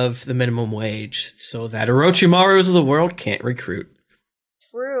increase of the minimum wage, so that Orochimarus of the world can't recruit.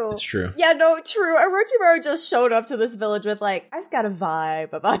 True. It's true. Yeah, no, true. Orochimaru just showed up to this village with like, I just got a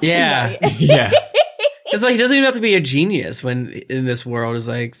vibe about tonight. Yeah. It's like, he doesn't even have to be a genius when in this world is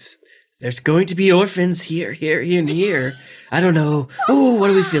like, there's going to be orphans here, and here. I don't know. Oh, what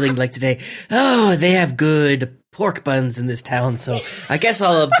are we feeling like today? Oh, they have good pork buns in this town, so I guess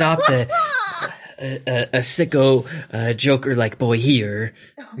I'll adopt a sicko Joker-like boy here.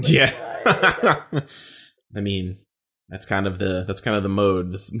 Yeah. I mean, that's kind of the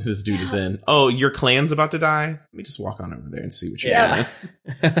mode this dude is in. Oh, your clan's about to die? Let me just walk on over there and see what you're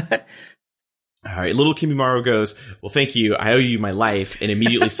doing. All right, little Kimimaro goes, well, thank you. I owe you my life, and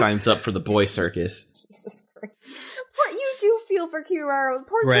immediately signs up for the boy circus. Jesus Christ. You do feel for Kimimaro.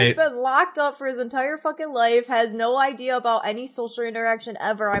 Poor kid's been locked up for his entire fucking life, has no idea about any social interaction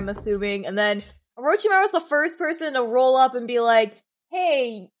ever, I'm assuming. And then Orochimaru's the first person to roll up and be like,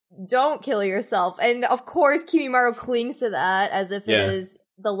 hey, don't kill yourself. And of course, Kimimaro clings to that as if it is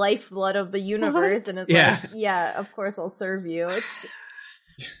the lifeblood of the universe. And is like, yeah, of course I'll serve you. It's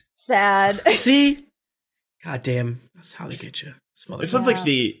sad. See? God damn. That's how they get you. It sounds like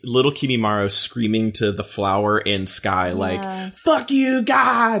the little Kimimaro screaming to the flower and sky, like, fuck you,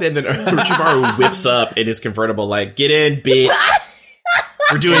 God! And then Orochimaru whips up in his convertible, like, get in, bitch!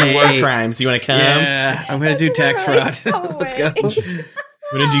 We're doing war crimes. You want to come? Yeah, I'm going to do tax fraud. Let's go.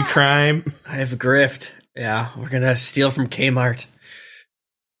 We're going to do crime. I have a grift. Yeah, we're going to steal from Kmart.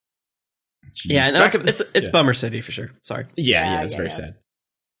 Jeez. Yeah, no, it's Bummer City for sure. Sorry. Yeah, it's very sad.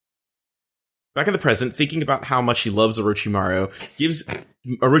 Back in the present, thinking about how much he loves Orochimaru gives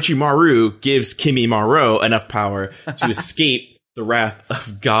Kimimaro enough power to escape the wrath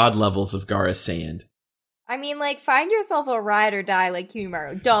of god levels of Gaara's sand. I mean, like, find yourself a ride or die like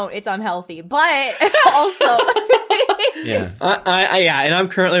Kimimaro. Don't. It's unhealthy. But also... Yeah. And I'm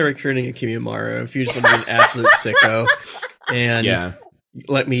currently recruiting a Kimimaro if you just want to be an absolute sicko. And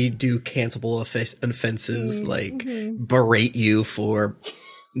let me do cancelable offenses, like berate you for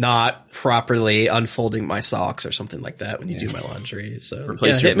not properly unfolding my socks or something like that when you do my laundry. So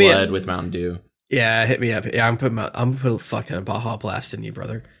replace your blood with Mountain Dew. Yeah, hit me up. Yeah, I'm putting a fuck ton of Baja Blast in you,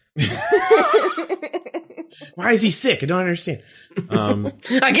 brother. Why is he sick? I don't understand.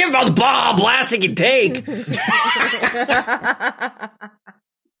 I give him all the ball blast he can take.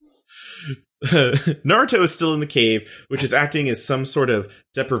 Naruto is still in the cave, which is acting as some sort of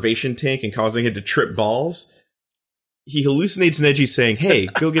deprivation tank and causing him to trip balls. He hallucinates Neji saying, "Hey,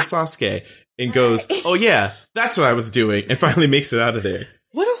 go get Sasuke," and goes, "Oh yeah, that's what I was doing," and finally makes it out of there.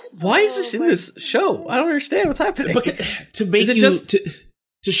 Why is this in this show? I don't understand what's happening. But to make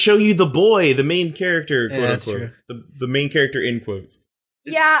to show you the boy, the main character, quote unquote, the main character in quotes.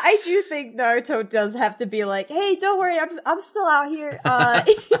 Yeah, I do think Naruto does have to be like, "Hey, don't worry, I'm still out here,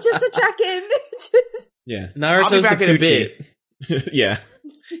 just to check in." Yeah, Naruto's I'll be back in a bit. Yeah,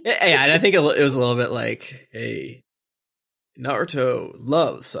 and I think it was a little bit like, "Hey, Naruto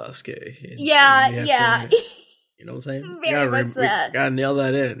loves Sasuke." Yeah. You know what I'm saying? Very much that. Gotta nail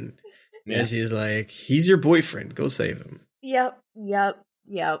that in. Yeah. And she's like, "He's your boyfriend. Go save him." Yep.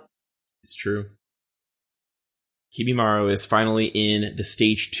 It's true. Kimimaro is finally in the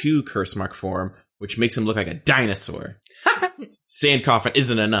stage 2 curse mark form, which makes him look like a dinosaur. Sand coffin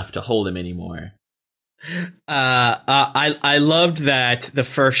isn't enough to hold him anymore. I loved that the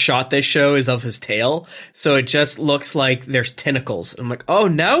first shot they show is of his tail, so it just looks like there's tentacles. I'm like, oh,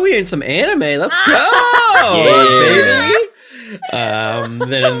 now we're in some anime. Let's go, baby.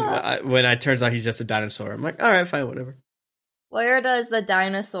 Then when it turns out he's just a dinosaur, I'm like, all right, fine, whatever. Where does the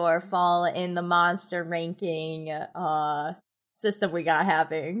dinosaur fall in the monster ranking system we got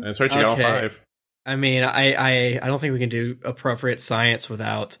having? That's right, you got all 5. I mean, I don't think we can do appropriate science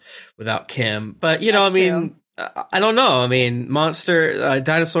without Kim, but you know, That's true. I don't know. I mean,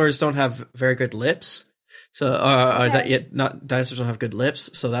 dinosaurs don't have very good lips, so dinosaurs don't have good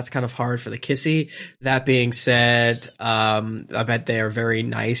lips, so that's kind of hard for the kissy. That being said, I bet they are very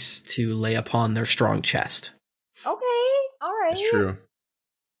nice to lay upon their strong chest. Okay, all right. That's true.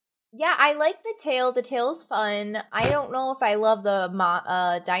 Yeah, I like the tail. The tail's fun. I don't know if I love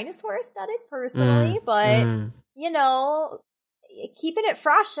the dinosaur aesthetic personally, but, you know, keeping it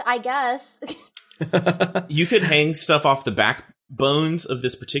fresh, I guess. You could hang stuff off the backbones of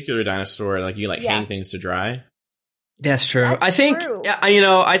this particular dinosaur. Like, you hang things to dry. That's true. That's I think, true.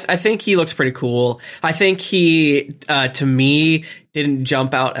 I think he looks pretty cool. I think he, to me, didn't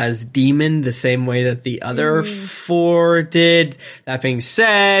jump out as demon the same way that the other 4 did. That being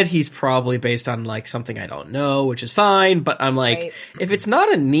said, he's probably based on like something I don't know, which is fine. But I'm like, if it's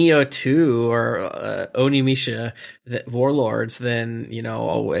not a Neo 2 or Onimusha Warlords, then you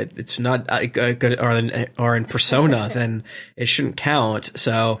know it's not good, or in Persona, then it shouldn't count.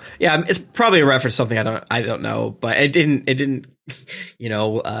 So yeah, it's probably a reference to something I don't know, but it didn't. You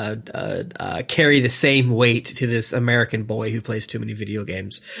know, carry the same weight to this American boy who plays too many video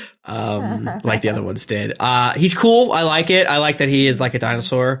games, like the other ones did. He's cool. I like it. I like that he is like a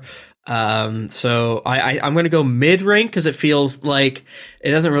dinosaur. So I'm going to go mid rank because it feels like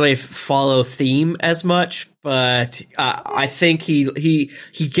it doesn't really follow theme as much, but I think he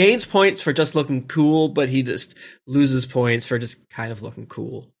gains points for just looking cool, but he just loses points for just kind of looking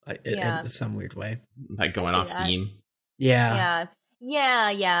cool in some weird way. Like going off theme. Yeah.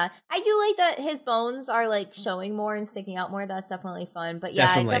 I do like that his bones are like showing more and sticking out more. That's definitely fun. But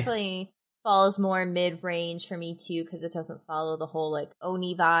yeah, it definitely falls more mid-range for me too, because it doesn't follow the whole like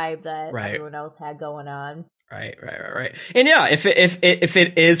Oni vibe that everyone else had going on. Right. And yeah, if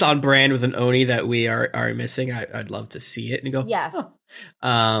it is on brand with an Oni that we are missing, I'd love to see it and go, yeah.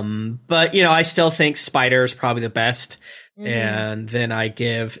 Oh. But you know, I still think Spider is probably the best, and then I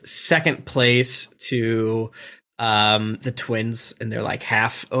give second place to the twins and their like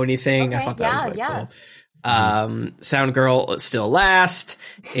half Oni thing. I thought that was really cool. Sound Girl still last,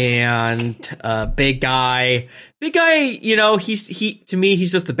 and big guy, you know, he to me,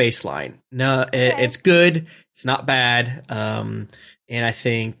 he's just the baseline. No, it's good. It's not bad. And I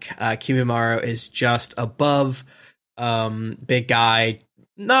think, Kimimaro is just above, big guy,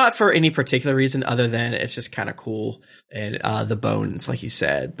 not for any particular reason other than it's just kind of cool and the bones, like you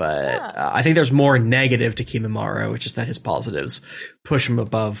said. But I think there's more negative to Kimimaro, which is that his positives push him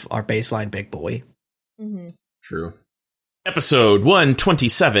above our baseline big boy. True. Episode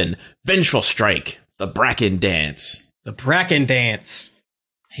 127, Vengeful Strike, the Bracken Dance. The Bracken Dance.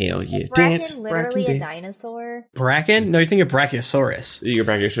 Hell yeah. Is literally a dinosaur? Bracken? No, you're thinking of Brachiosaurus. You're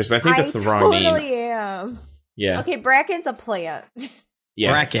Brachiosaurus, but I think that's the wrong name. I totally am. Yeah. Okay, Bracken's a plant.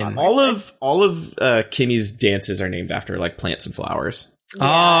 Yeah. Bracken. All of Kimmy's dances are named after like plants and flowers.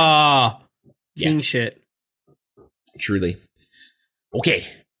 King shit. Truly. Okay.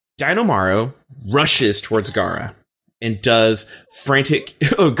 Dinomaru rushes towards Gaara and does frantic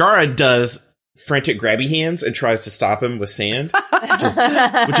frantic grabby hands and tries to stop him with sand, which is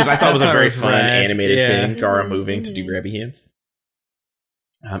I thought was a very fun animated thing. Gaara moving to do grabby hands.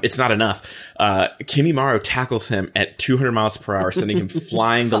 It's not enough. Kimimaro tackles him at 200 miles per hour, sending him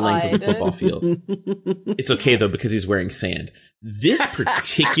flying the length of the football field. It's okay, though, because he's wearing sand. This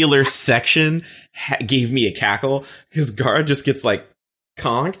particular section gave me a cackle, because Gaara just gets, like,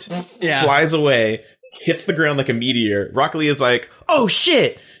 conked, flies away, hits the ground like a meteor. Rock Lee is like, oh,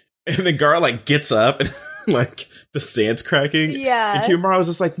 shit! And then Gaara, like, gets up, and, like, the sand's cracking. Yeah. And Kimimaro was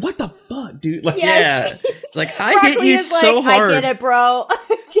just like, what the fuck, dude? Like, It's like, I hit you so hard. I get it, bro.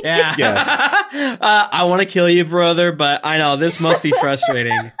 Yeah. I want to kill you, brother, but I know this must be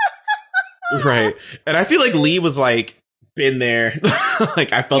frustrating. Right. And I feel like Lee was like, been there.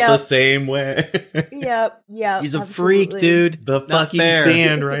 Like, I felt the same way. Yep. He's a freak, dude. The fucking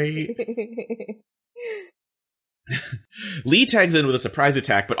sand, right? Lee tags in with a surprise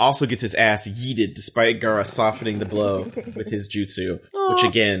attack, but also gets his ass yeeted despite Gaara softening the blow with his jutsu. Which,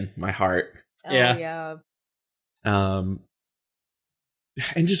 again, my heart. Yeah. And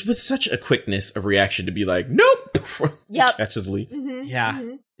just with such a quickness of reaction to be like, nope! Before he catches Lee.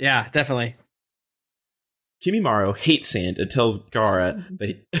 Mm-hmm. Yeah, definitely. Kimimaro hates sand and tells Gaara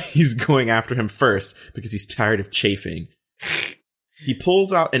that he's going after him first because he's tired of chafing. He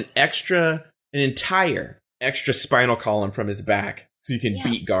pulls out an entire extra spinal column from his back so you can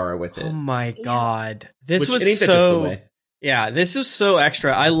beat Gaara with it. Oh my god. This was ain't that just the way? Yeah, this was so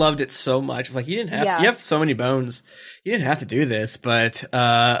extra. I loved it so much. Like, you didn't have you have so many bones. You didn't have to do this, but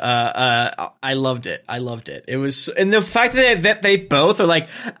I loved it. It was, and the fact that they both are like,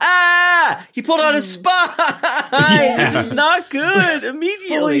 he pulled out his spine. This is not good.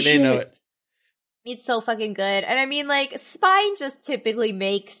 Immediately they know it. It's so fucking good. And I mean, like, spine just typically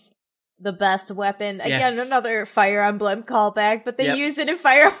makes the best weapon. Again, another Fire Emblem callback, but they use it in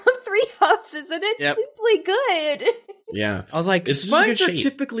Fire Emblem 3 Houses, and it's simply good. Yeah. I was like, spines are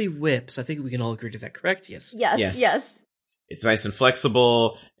typically whips. I think we can all agree to that, correct? Yes. Yes. It's nice and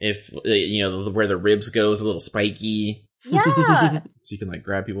flexible. If, you know, where the ribs go is a little spiky. Yeah. So you can, like,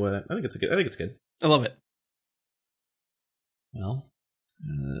 grab people with it. I think it's good. I love it. Well,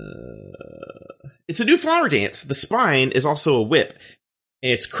 it's a new flower dance. The spine is also a whip,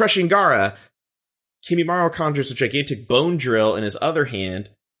 and it's crushing Gaara. Kimimaro conjures a gigantic bone drill in his other hand,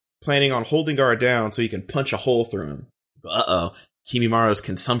 planning on holding Gaara down so he can punch a hole through him. Uh-oh. Kimimaro's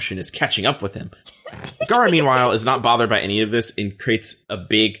consumption is catching up with him. Gaara, meanwhile, is not bothered by any of this and creates a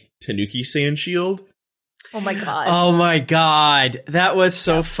big Tanuki sand shield. Oh my god. Oh my god. That was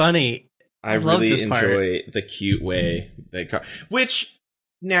so funny. I really enjoy the cute way that which,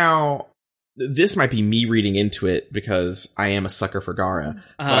 now, this might be me reading into it because I am a sucker for Gaara,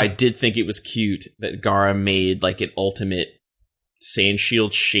 but I did think it was cute that Gaara made, like, an ultimate sand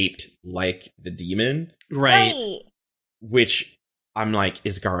shield shaped like the demon. Right. Which, I'm like,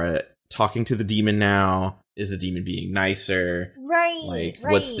 is Gaara talking to the demon now? Is the demon being nicer? Right. Like,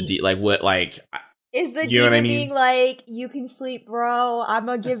 what's the is the you know demon what I mean? being like, you can sleep, bro. I'm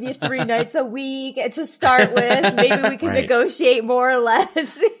gonna give you 3 nights a week to start with. Maybe we can negotiate more or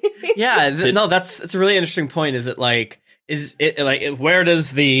less. That's a really interesting point. Is it like, where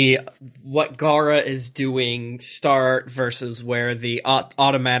does what Gaara is doing start versus where the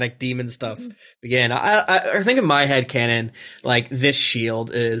automatic demon stuff begin? I think in my head canon, like, this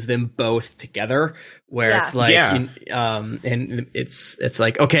shield is them both together, where it's like, and it's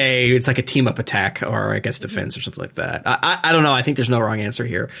like, okay, it's like a team up attack, or I guess defense or something like that. I don't know. I think there's no wrong answer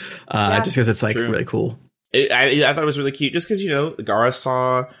here. Just because it's like really cool. I thought it was really cute just because, you know, Gaara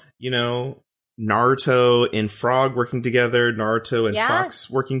saw, you know, Naruto and Frog working together, Naruto and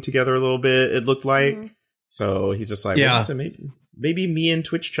Fox working together a little bit, it looked like. So he's just like, well, so maybe me and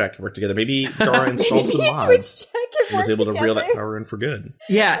Twitch Check work together. Maybe Gaara installed some mods. He was able to reel that power in for good.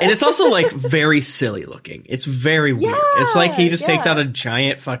 Yeah, and it's also, like, very silly looking. It's very weird. It's like he just takes out a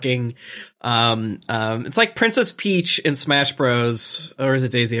giant fucking it's like Princess Peach in Smash Bros, or is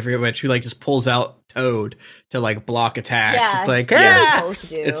it Daisy, I forget which, who, like, just pulls out Toad to, like, block attacks. It's like, and,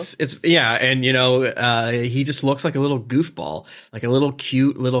 you know, he just looks like a little goofball, like a little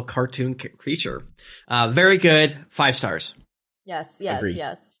cute little cartoon creature. Very good. 5 stars. Yes.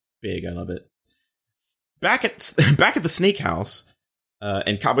 Big, I love it. Back at the Snake House,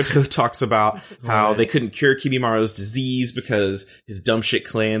 and Kabuto talks about how they couldn't cure Kimimaro's disease because his dumb shit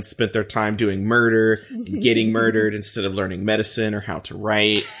clan spent their time doing murder and getting murdered instead of learning medicine or how to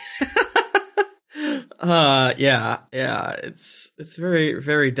write. It's very,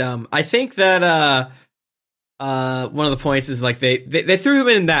 very dumb. I think that one of the points is, like, they threw him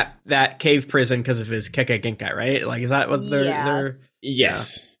in that cave prison because of his Kekkei Genkai, right? Like, is that what they're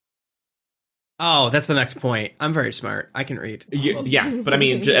Yes. Oh, that's the next point. I'm very smart. I can read. Yeah, but I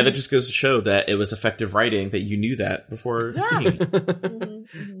mean, that just goes to show that it was effective writing, that you knew that before seeing it.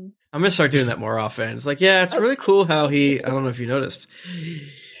 I'm going to start doing that more often. It's like, yeah, it's really cool how I don't know if you noticed,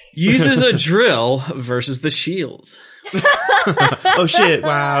 uses a drill versus the shield. Oh shit!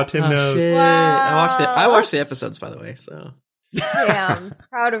 Wow, Tim knows. Shit. Wow. I watched the episodes, by the way, so. Damn,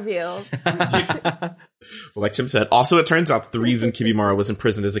 proud of you. Well, like Tim said, also it turns out the reason Kimimaro was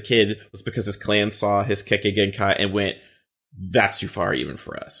imprisoned as a kid was because his clan saw his Kekkei Genkai and went, "That's too far even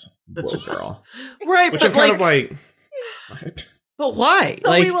for us, whoa, girl." Right, which I'm kind of like, what? But why?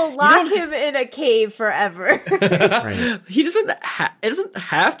 So we will lock him in a cave forever. Right. He doesn't. It doesn't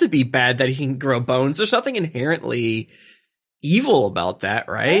have to be bad that he can grow bones. There's nothing inherently evil about that,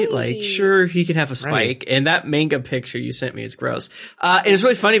 right? Like, sure, he can have a spike, and that manga picture you sent me is gross. And it's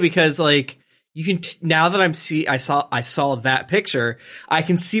really funny because, like, you can now that I saw that picture, I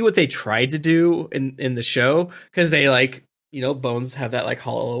can see what they tried to do in the show, because they, like, you know, bones have that like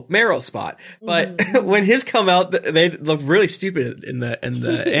hollow marrow spot, but when his come out, they look really stupid in the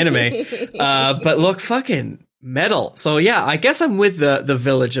anime, but look fucking metal. So yeah, I guess I'm with the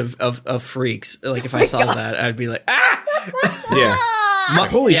village of freaks. Like, if I saw that, I'd be like, ah. Yeah.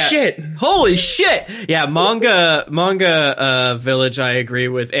 Holy shit. Holy shit. Yeah, manga village, I agree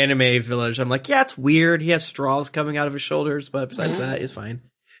with. Anime village, I'm like, yeah, it's weird. He has straws coming out of his shoulders, but besides that, it's fine.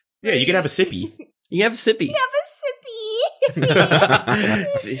 Yeah, you can have a sippy. You have a sippy. You have a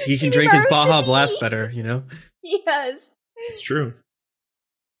sippy. He can drink his Baja Blast better, you know? Yes. It's true.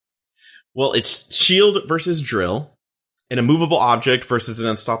 Well, it's shield versus drill, an immovable object versus an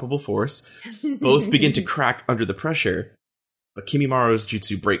unstoppable force. Yes. Both begin to crack under the pressure, but Kimimaro's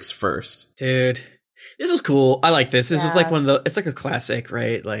jutsu breaks first. Dude, this was cool. I like this. This was like one of the, it's like a classic,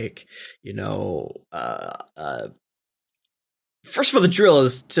 right? Like, you know, first of all, the drill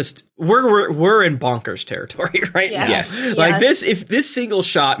is just, we're in bonkers territory right now. Yes. Like this, if this single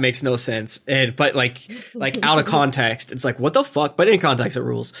shot makes no sense, but like out of context, it's like, what the fuck? But in context, it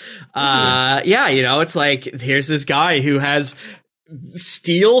rules. Yeah, you know, it's like, here's this guy who has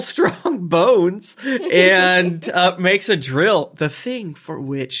steel strong bones and makes a drill, the thing for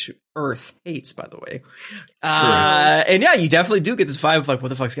which Earth hates, by the way. And yeah, you definitely do get this vibe of like, what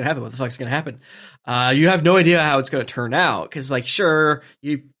the fuck's gonna happen? What the fuck's gonna happen? You have no idea how it's gonna turn out, because like, sure,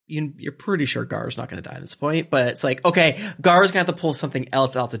 you're pretty sure Gaara's not gonna die at this point, but it's like, okay, Gaara's gonna have to pull something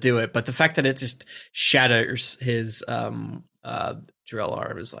else out to do it, but the fact that it just shatters his drill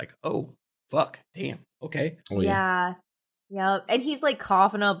arm is like, oh fuck, damn, okay. Oh, yeah. Yep, and he's like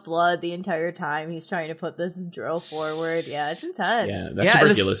coughing up blood the entire time he's trying to put this drill forward. Yeah, it's intense. Yeah, that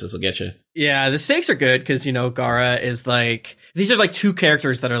tuberculosis will get you. Yeah, the stakes are good because, you know, Gaara is like, these are like two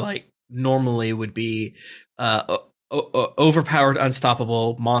characters that are like normally would be overpowered,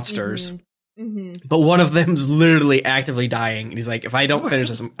 unstoppable monsters. But one of them is literally actively dying. And he's like, if I don't finish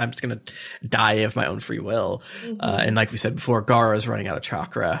this, I'm just going to die of my own free will. And like we said before, Gaara is running out of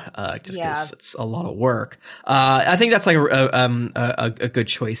chakra, just because it's a lot of work. I think that's like a good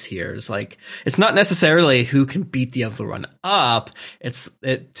choice here. It's like, it's not necessarily who can beat the other one up.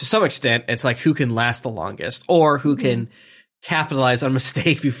 To some extent, it's like who can last the longest, or who can capitalize on a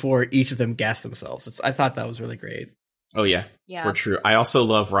mistake before each of them gas themselves. I thought that was really great. Oh yeah, for true. I also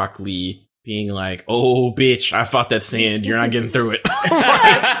love Rock Lee being like, "Oh, bitch, I fought that sand. You're not getting through it."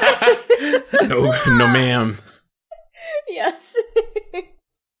 No, ma'am. Yes.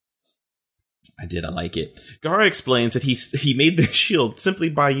 I did. I like it. Gaara explains that he made the shield simply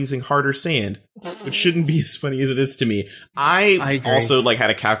by using harder sand, which shouldn't be as funny as it is to me. I also like had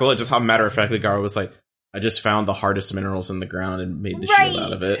a cackle at just how matter of factly Gaara was like, "I just found the hardest minerals in the ground and made the shield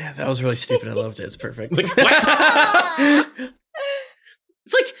out of it." Yeah, that was really stupid. I loved it. It's perfect. Like, what?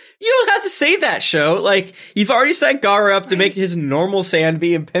 It's like, you don't have to say that, show. Like, you've already set Gaara up to make his normal sand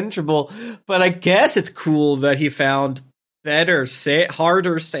be impenetrable, but I guess it's cool that he found better,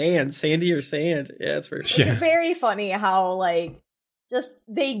 harder sand, sandier sand. Yeah, it's very funny. It's very funny how, like, just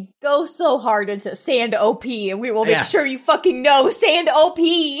they go so hard into sand OP, and we will make sure you fucking know sand OP.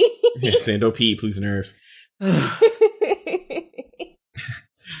 Yeah, sand OP, please nerf.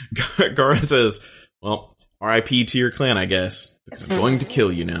 Gaara says, "Well, R.I.P. to your clan, I guess, because I'm going to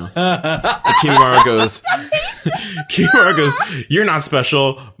kill you now." And Kimimaro goes, "You're not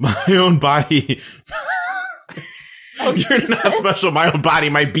special. My own body." You're not special. My own body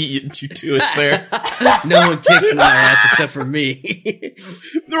might beat you to it, sir. No one kicks my ass except for me.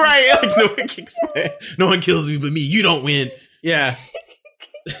 Right? Like, no one kills me but me. You don't win. Yeah.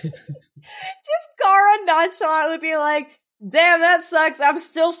 Just Gaara nonchalantly be like, "Damn, that sucks. I'm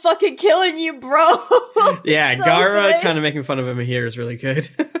still fucking killing you, bro." Yeah, so Gaara kind of making fun of him here is really good.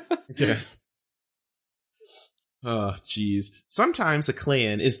 Yeah. Oh, geez. Sometimes a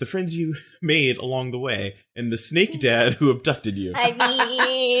clan is the friends you made along the way, and the snake dad who abducted you. I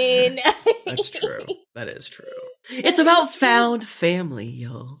mean, That's true. That is true. It's about found family,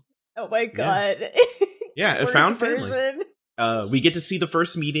 y'all. Oh my god. Yeah, a Worst found family. version. We get to see the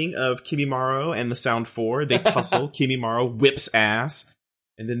first meeting of Kimimaro and the Sound Four. They tussle. Kimimaro whips ass,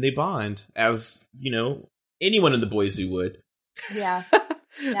 and then they bond, as, you know, anyone in the Boy Zoo would. Yeah.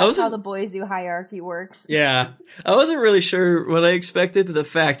 That's how the Boy Zoo hierarchy works. Yeah. I wasn't really sure what I expected, but the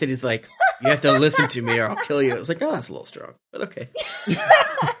fact that he's like, you have to listen to me or I'll kill you. I was like, oh, that's a little strong, but okay.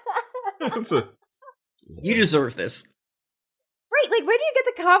 You deserve this. Right, like where do you get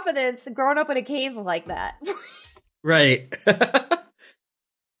the confidence growing up in a cave like that? Right.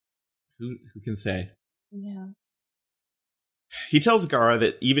 Who can say? Yeah. He tells Gaara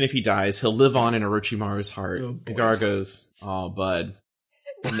that even if he dies, he'll live on in Orochimaru's heart. Oh, And Gaara goes, "Oh, bud,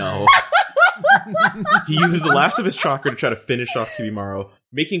 no." He uses the last of his chakra to try to finish off Kimimaro,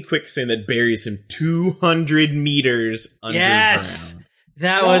 making quicksand that buries him 200 meters underground. Yes!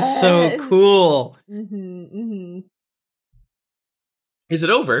 That was so cool. Is it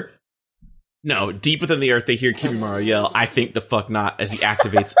over? No, deep within the earth, they hear Kimimaro yell, "I think the fuck not," as he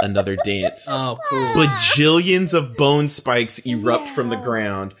activates another dance. Oh, cool. Bajillions of bone spikes erupt from the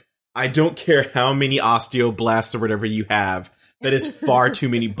ground. I don't care how many osteoblasts or whatever you have. That is far too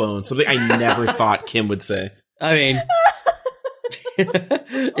many bones. Something I never thought Kim would say. I mean,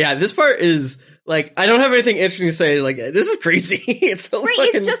 yeah, this part is like, I don't have anything interesting to say. Like, this is crazy. It's so right,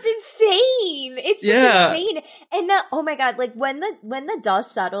 fucking... it's just insane. It's just insane. And oh my god, like when the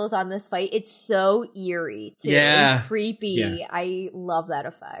dust settles on this fight, it's so eerie too. Yeah. And creepy. Yeah. I love that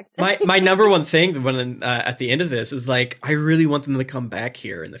effect. My number one thing when at the end of this is like, I really want them to come back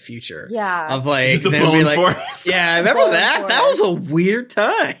here in the future. Yeah. Of like, The them bone be like, forest. yeah, remember Bone that? That was forest. a weird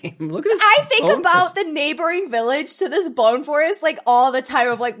time. Look at this. I think bone about forest. the neighboring village to this bone forest like all the time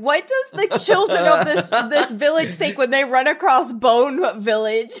of like, what does the children of this village think when they run across Bone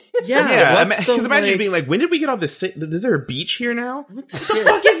Village? Yeah, what's because the, imagine like- being like, when did we get on this? Is there a beach here now? What the What the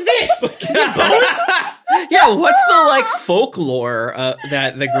fuck is this? Like, can you bones? Yeah, what's the like folklore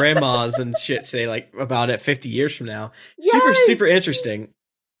that the grandmas and shit say like about it 50 years from now? Yes! Super interesting.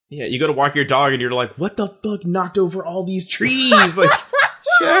 Yeah, you go to walk your dog and you're like, what the fuck knocked over all these trees? Like,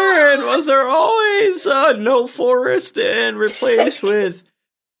 Sharon, was there always no forest and replaced with,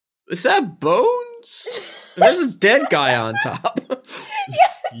 is that bones? There's a dead guy on top.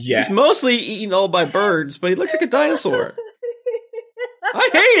 yes. He's mostly eaten all by birds, but he looks like a dinosaur. I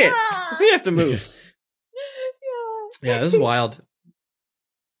hate it. We have to move. Yeah, this is wild.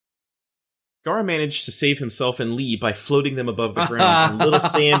 Gaara managed to save himself and Lee by floating them above the ground on little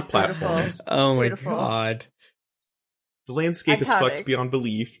sand platforms. Oh my Beautiful. god. The landscape is Iconic. fucked beyond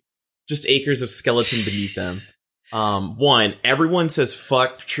belief. Just acres of skeleton beneath them. One, everyone says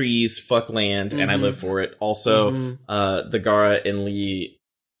fuck trees, fuck land, and I live for it. Also, the Gaara and Lee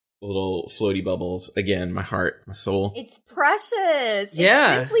little floaty bubbles. Again, my heart, my soul. It's precious.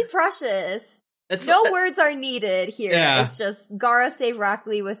 Yeah. It's simply precious. It's, No words are needed here. Yeah. It's just Gaara save Rock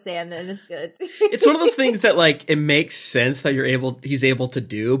Lee with sand and it's good. it's one of those things that like it makes sense that he's able to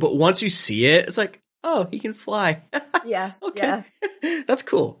do, but once you see it, it's like, oh, he can fly. Yeah. Okay. Yeah. That's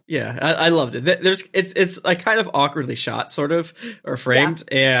cool. Yeah, I loved it. It's like kind of awkwardly shot, sort of, or framed,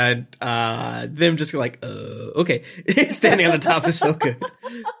 and them just like, okay, standing on the top is so good.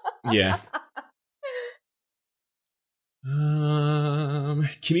 Yeah.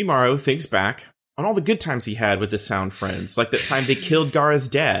 Kimimaro thinks back on all the good times he had with his sound friends, like that time they killed Gaara's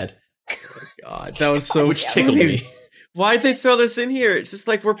dad, God, that was so which tickled me. Why'd they throw this in here? It's just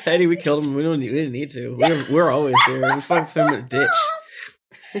like we're petty. We killed him. We didn't need to. We're always there. We fucking threw him in a ditch.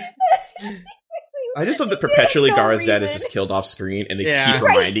 I just love that perpetually no Gaara's dad is reason. just killed off screen, and they Yeah. keep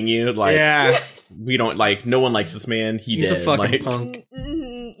reminding you, like, Yeah, we don't like, no one likes this man. he's dead. a fucking like, punk.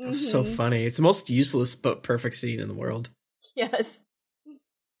 That's so funny. It's the most useless but perfect scene in the world. Yes.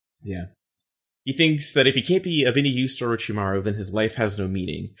 Yeah. He thinks that if he can't be of any use to Orochimaru, then his life has no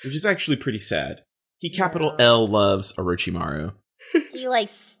meaning, which is actually pretty sad. He capital L loves Orochimaru. He like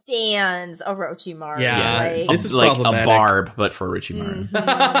stands Orochimaru. Yeah. Like, This is like problematic. a barb, but for Orochimaru.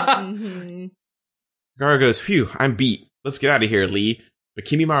 mhm. Gaara goes, phew, I'm beat. Let's get out of here, Lee. But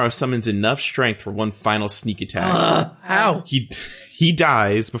Kimimaro summons enough strength for one final sneak attack. How? He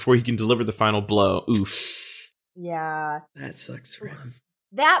dies before he can deliver the final blow. Oof. Yeah. That sucks for him.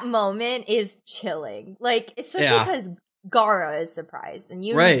 That moment is chilling. Like, especially Yeah. because Gaara is surprised, and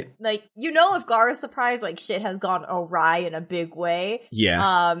right. like, you know, if Gaara's surprised, like, shit has gone awry in a big way.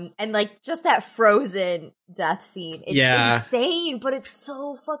 Yeah. And like, just that frozen death scene, it's insane, but it's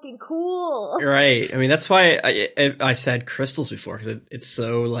so fucking cool. Right. I mean, that's why I said crystals before, because it's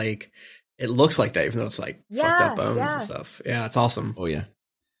so like, it looks like that, even though it's like fucked up bones and stuff. Yeah, it's awesome. Oh yeah.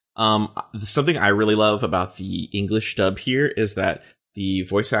 Something I really love about the English dub here is that the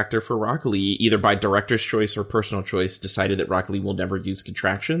voice actor for Rock Lee, either by director's choice or personal choice, decided that Rock Lee will never use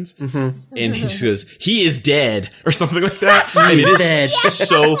contractions. And he just goes, "He is dead," or something like that. And it is dead.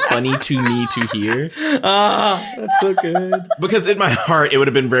 So funny to me to hear. That's so good. Because in my heart, it would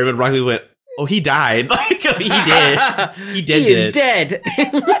have been brave when Rock Lee went, "Oh, he died." Like, he did. He is dead.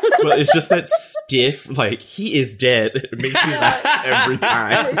 Well, it's just that stiff, like, "He is dead." It makes me laugh every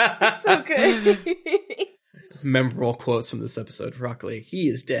time. It's so good. Memorable quotes from this episode, Rock Lee. "He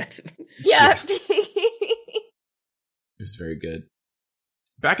is dead." Yeah. It was very good.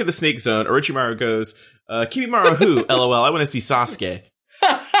 Back in the Snake Zone, Orochimaru goes, "Kimimaru who? LOL, I want to see Sasuke."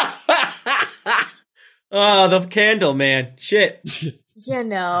 Oh, the candle, man. Shit. You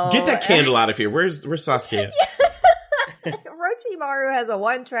know. Get that candle out of here. Where's Sasuke at? Orochimaru has a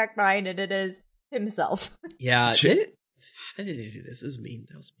one-track mind, and it is himself. Yeah. They didn't do this. This was mean.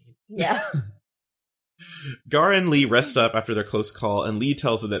 That was mean. Yeah. Gaara and Lee rest up after their close call, and Lee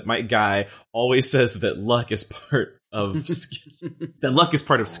tells them that my guy always says that luck is part of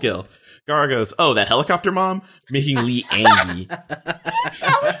skill. Gaara goes, "Oh, that helicopter mom?" Making Lee angry.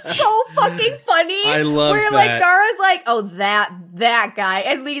 That was so fucking funny. I love that. Where like Gaara's like, "Oh, that guy,"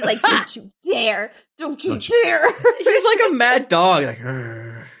 and Lee's like, "Don't you dare! Don't you dare!" He's like a mad dog. Like,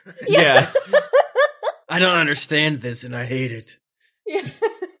 yeah. I don't understand this, and I hate it. Yeah.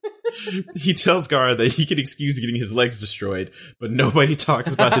 He tells Gaara that he can excuse getting his legs destroyed, but nobody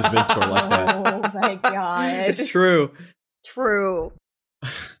talks about his mentor like that. Oh my god. It's true. True.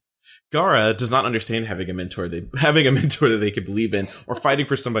 Gaara does not understand having a mentor that they could believe in, or fighting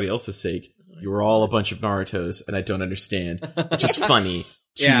for somebody else's sake. "You are all a bunch of Narutos, and I don't understand," which is funny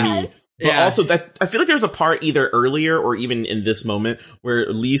to me. But also, I feel like there's a part either earlier or even in this moment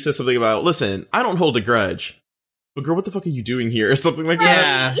where Lee says something about, "Listen, I don't hold a grudge, but girl, what the fuck are you doing here?" or something like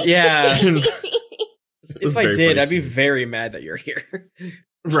that. Yeah. If I did, I'd be very mad that you're here.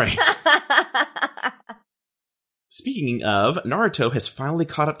 Right. Speaking of, Naruto has finally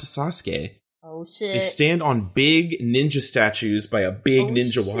caught up to Sasuke. Oh shit. They stand on big ninja statues by a big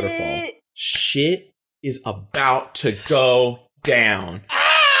ninja waterfall. Shit is about to go down.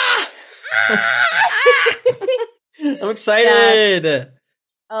 I'm excited. Yeah.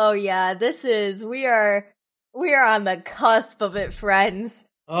 Oh yeah, we are on the cusp of it, friends.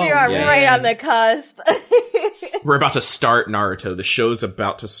 Oh, we are right on the cusp. We're about to start Naruto. The show's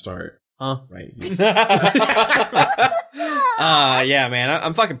about to start. Huh? Right. Yeah, man.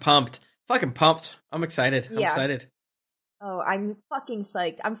 I'm fucking pumped. I'm excited. I'm excited. Oh, I'm fucking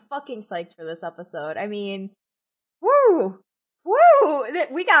psyched. I'm fucking psyched for this episode. I mean, woo!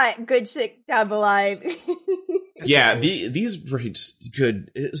 We got good shit down the line. Yeah, these were just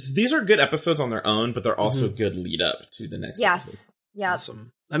good. These are good episodes on their own, but they're also good lead up to the next episode. Yeah.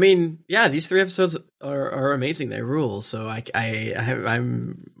 Awesome. I mean, yeah, these 3 episodes are amazing. They rule. So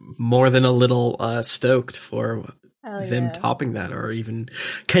I'm more than a little stoked for them topping that, or even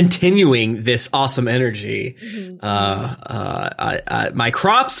continuing this awesome energy. My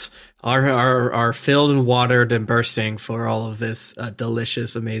crops are filled and watered and bursting for all of this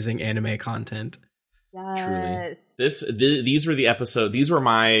delicious, amazing anime content. Yes. Truly. These were the episodes. These were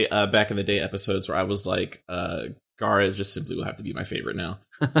my back in the day episodes where I was like, Gaara just simply will have to be my favorite now.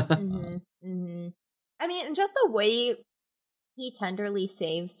 I mean, just the way he tenderly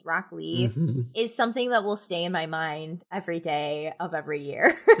saves Rock Lee is something that will stay in my mind every day of every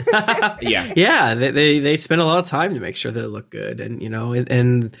year. Yeah. They spend a lot of time to make sure they look good, and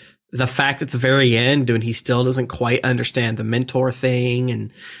and the fact at the very end when he still doesn't quite understand the mentor thing,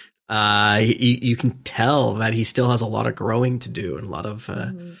 and you can tell that he still has a lot of growing to do and a lot of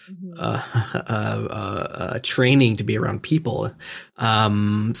training to be around people.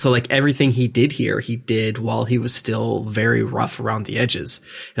 So like everything he did here, he did while he was still very rough around the edges.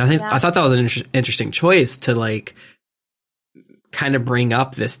 And I thought that was an interesting choice to like kind of bring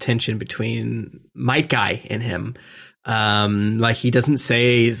up this tension between Might Guy and him. Like he doesn't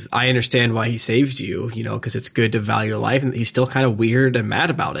say, "I understand why he saved you," because it's good to value your life, and he's still kind of weird and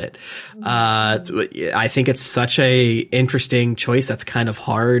mad about it. I think it's such a interesting choice that's kind of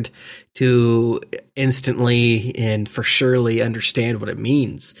hard to instantly and for surely understand what it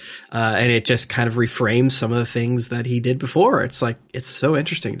means. And it just kind of reframes some of the things that he did before. It's like, it's so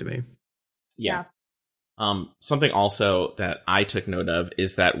interesting to me. Yeah. Something also that I took note of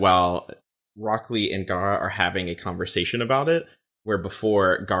is that while Rock Lee and Gaara are having a conversation about it, where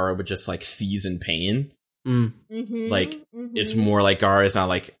before Gaara would just like seize in pain, like it's more like Gaara is now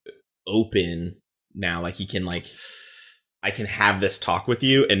like open now, like he can like, I can have this talk with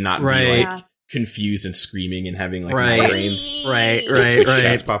you and not be like confused and screaming and having like migraines,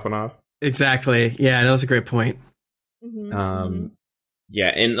 right, popping off. Exactly. Yeah, that's a great point. Yeah,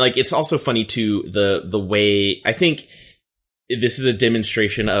 and like it's also funny too the way I think this is a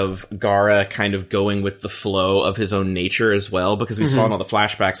demonstration of Gaara kind of going with the flow of his own nature as well, because we saw in all the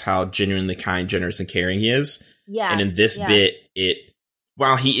flashbacks how genuinely kind, generous, and caring he is. Yeah, and in this bit,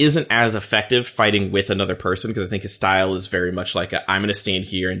 while he isn't as effective fighting with another person, because I think his style is very much like I'm going to stand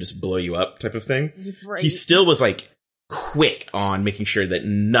here and just blow you up type of thing. Right. He still was like quick on making sure that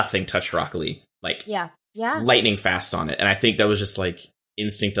nothing touched Rock Lee, like lightning fast on it, and I think that was just like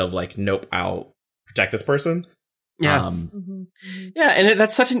instinct of like, nope, I'll protect this person. Yeah. Yeah, and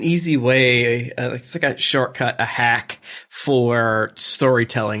that's such an easy way. It's like a shortcut, a hack for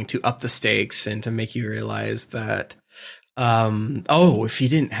storytelling to up the stakes and to make you realize that, if he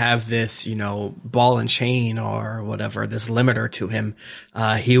didn't have this, ball and chain or whatever, this limiter to him,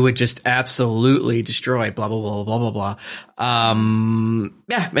 he would just absolutely destroy blah, blah, blah, blah, blah, blah.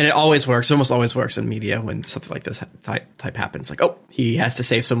 Yeah, and it always works. It almost always works in media when something like this type happens. Like, he has to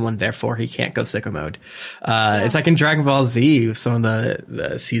save someone, therefore he can't go sicko mode. It's like in Dragon Ball Z, some of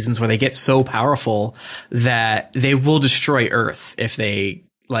the seasons where they get so powerful that they will destroy Earth if they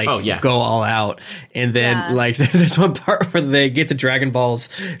go all out. And then there's one part where they get the Dragon Balls.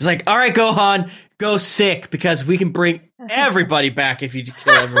 It's like, all right, Gohan, go sick, because we can bring everybody back if you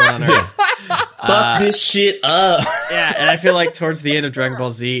kill everyone on Earth. Fuck this shit up. Yeah, and I feel like towards the end of Dragon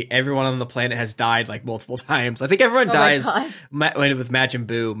Ball Z, everyone on the planet has died like multiple times. I think everyone dies with Majin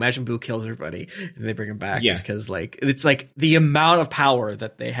Buu. Majin Buu kills everybody, and they bring him back just because it's like the amount of power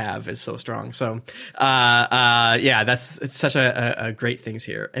that they have is so strong. So, it's such a great things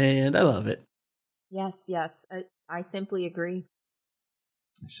here, and I love it. Yes, I simply agree.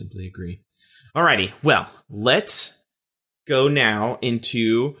 Alrighty, well, let's go now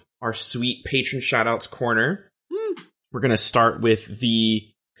into our sweet patron shoutouts corner. We're going to start with the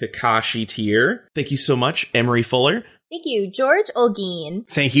Kakashi tier. Thank you so much, Emery Fuller. Thank you, George Olguin.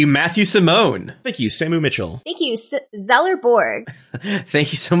 Thank you, Matthew Simone. Thank you, Samu Mitchell. Thank you, Zeller Borg.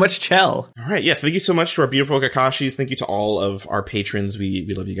 Thank you so much, Chell. All right, yes, thank you so much to our beautiful Kakashis. Thank you to all of our patrons. We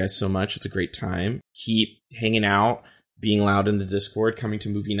love you guys so much. It's a great time. Keep hanging out, being loud in the Discord, coming to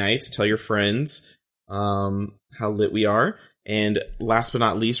movie nights. Tell your friends how lit we are. And last but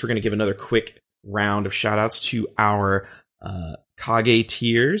not least, we're going to give another quick round of shout-outs to our Kage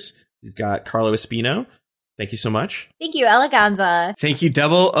tiers. We've got Carlo Espino. Thank you so much. Thank you, Eleganza. Thank you,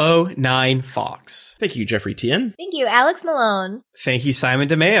 009 Fox. Thank you, Jeffrey Tien. Thank you, Alex Malone. Thank you, Simon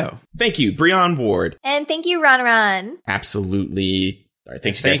DeMeo. Thank you, Breon Ward. And thank you, Ron. Absolutely. All right,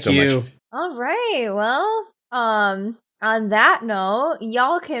 thanks you guys so much. All right, well, on that note,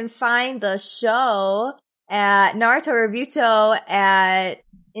 y'all can find the show at Naruto Reviewto at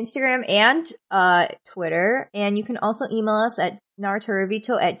Instagram and Twitter. And you can also email us at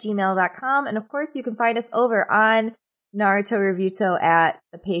narutoreviewto@gmail.com. And of course, you can find us over on Naruto Reviewto at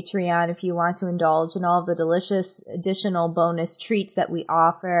the Patreon if you want to indulge in all of the delicious additional bonus treats that we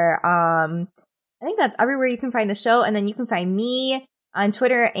offer. I think that's everywhere you can find the show. And then you can find me on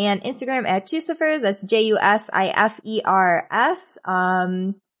Twitter and Instagram at Jusifers. That's JUSIFERS.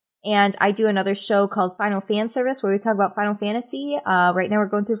 And I do another show called Final Fan Service where we talk about Final Fantasy. Right now we're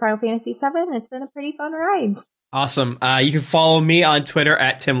going through Final Fantasy VII, and it's been a pretty fun ride. Awesome. You can follow me on Twitter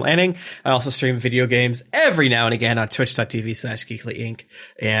at Tim Lanning. I also stream video games every now and again on twitch.tv/Geekly Inc.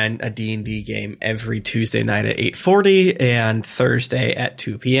 and a D&D game every Tuesday night at 8:40 and Thursday at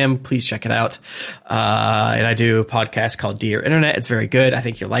 2 p.m. Please check it out. And I do a podcast called Dear Internet. It's very good. I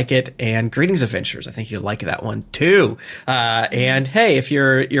think you'll like it. And Greetings Adventures. I think you'll like that one too. And hey, if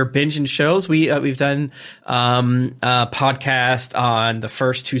you're binging shows, we've done a podcast on the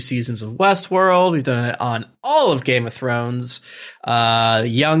first 2 seasons of Westworld. We've done it on all of Game of Thrones,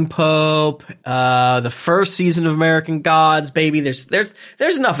 Young Pope, the first season of American Gods, baby. There's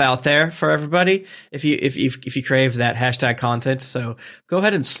enough out there for everybody if you crave that hashtag content. So go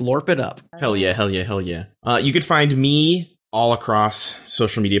ahead and slurp it up. Hell yeah. You could find me all across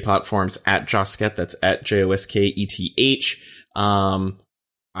social media platforms at Josket. That's at JOSKETH.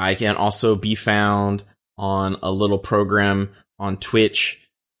 I can also be found on a little program on Twitch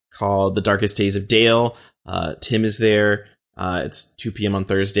called The Darkest Days of Dale. Tim is there. It's 2 p.m. on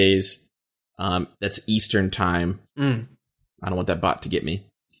Thursdays. That's Eastern time. I don't want that bot to get me.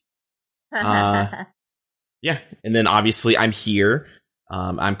 Yeah. And then obviously I'm here.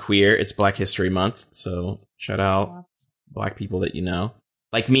 I'm queer. It's Black History Month. So shout out Black people that you know.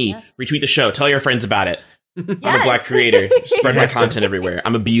 Like me. Yes. Retweet the show. Tell your friends about it. Yes. I'm a Black creator. Spread my content everywhere.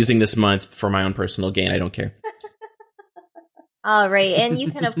 I'm abusing this month for my own personal gain. I don't care. All right. And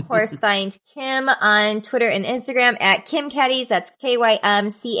you can, of course, find Kim on Twitter and Instagram at KimCatties. That's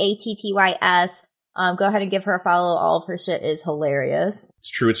KymCattys. Go ahead and give her a follow. All of her shit is hilarious. It's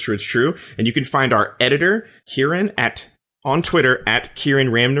true. And you can find our editor, Kieran, on Twitter at Kieran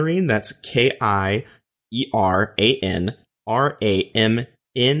Ramnarine. That's KieranRamnarine.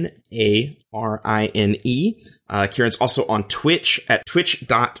 Kieran's also on Twitch at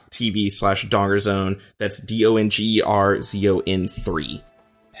twitch.tv/dongerzone. That's DONGERZON3.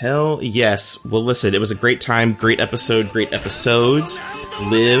 Hell yes. Well, listen, it was a great time, great episode, great episodes.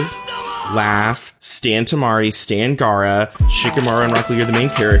 Live, laugh, Stan Tamari, Stan Gara, Shikamaru and Rock Lee are the main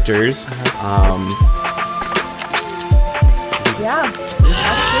characters. Yeah,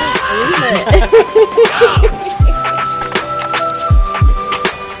 that's true. Believe it.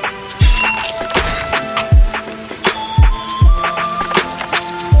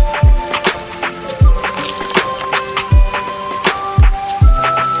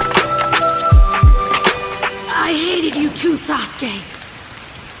 Sasuke.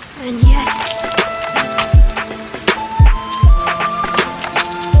 And yet...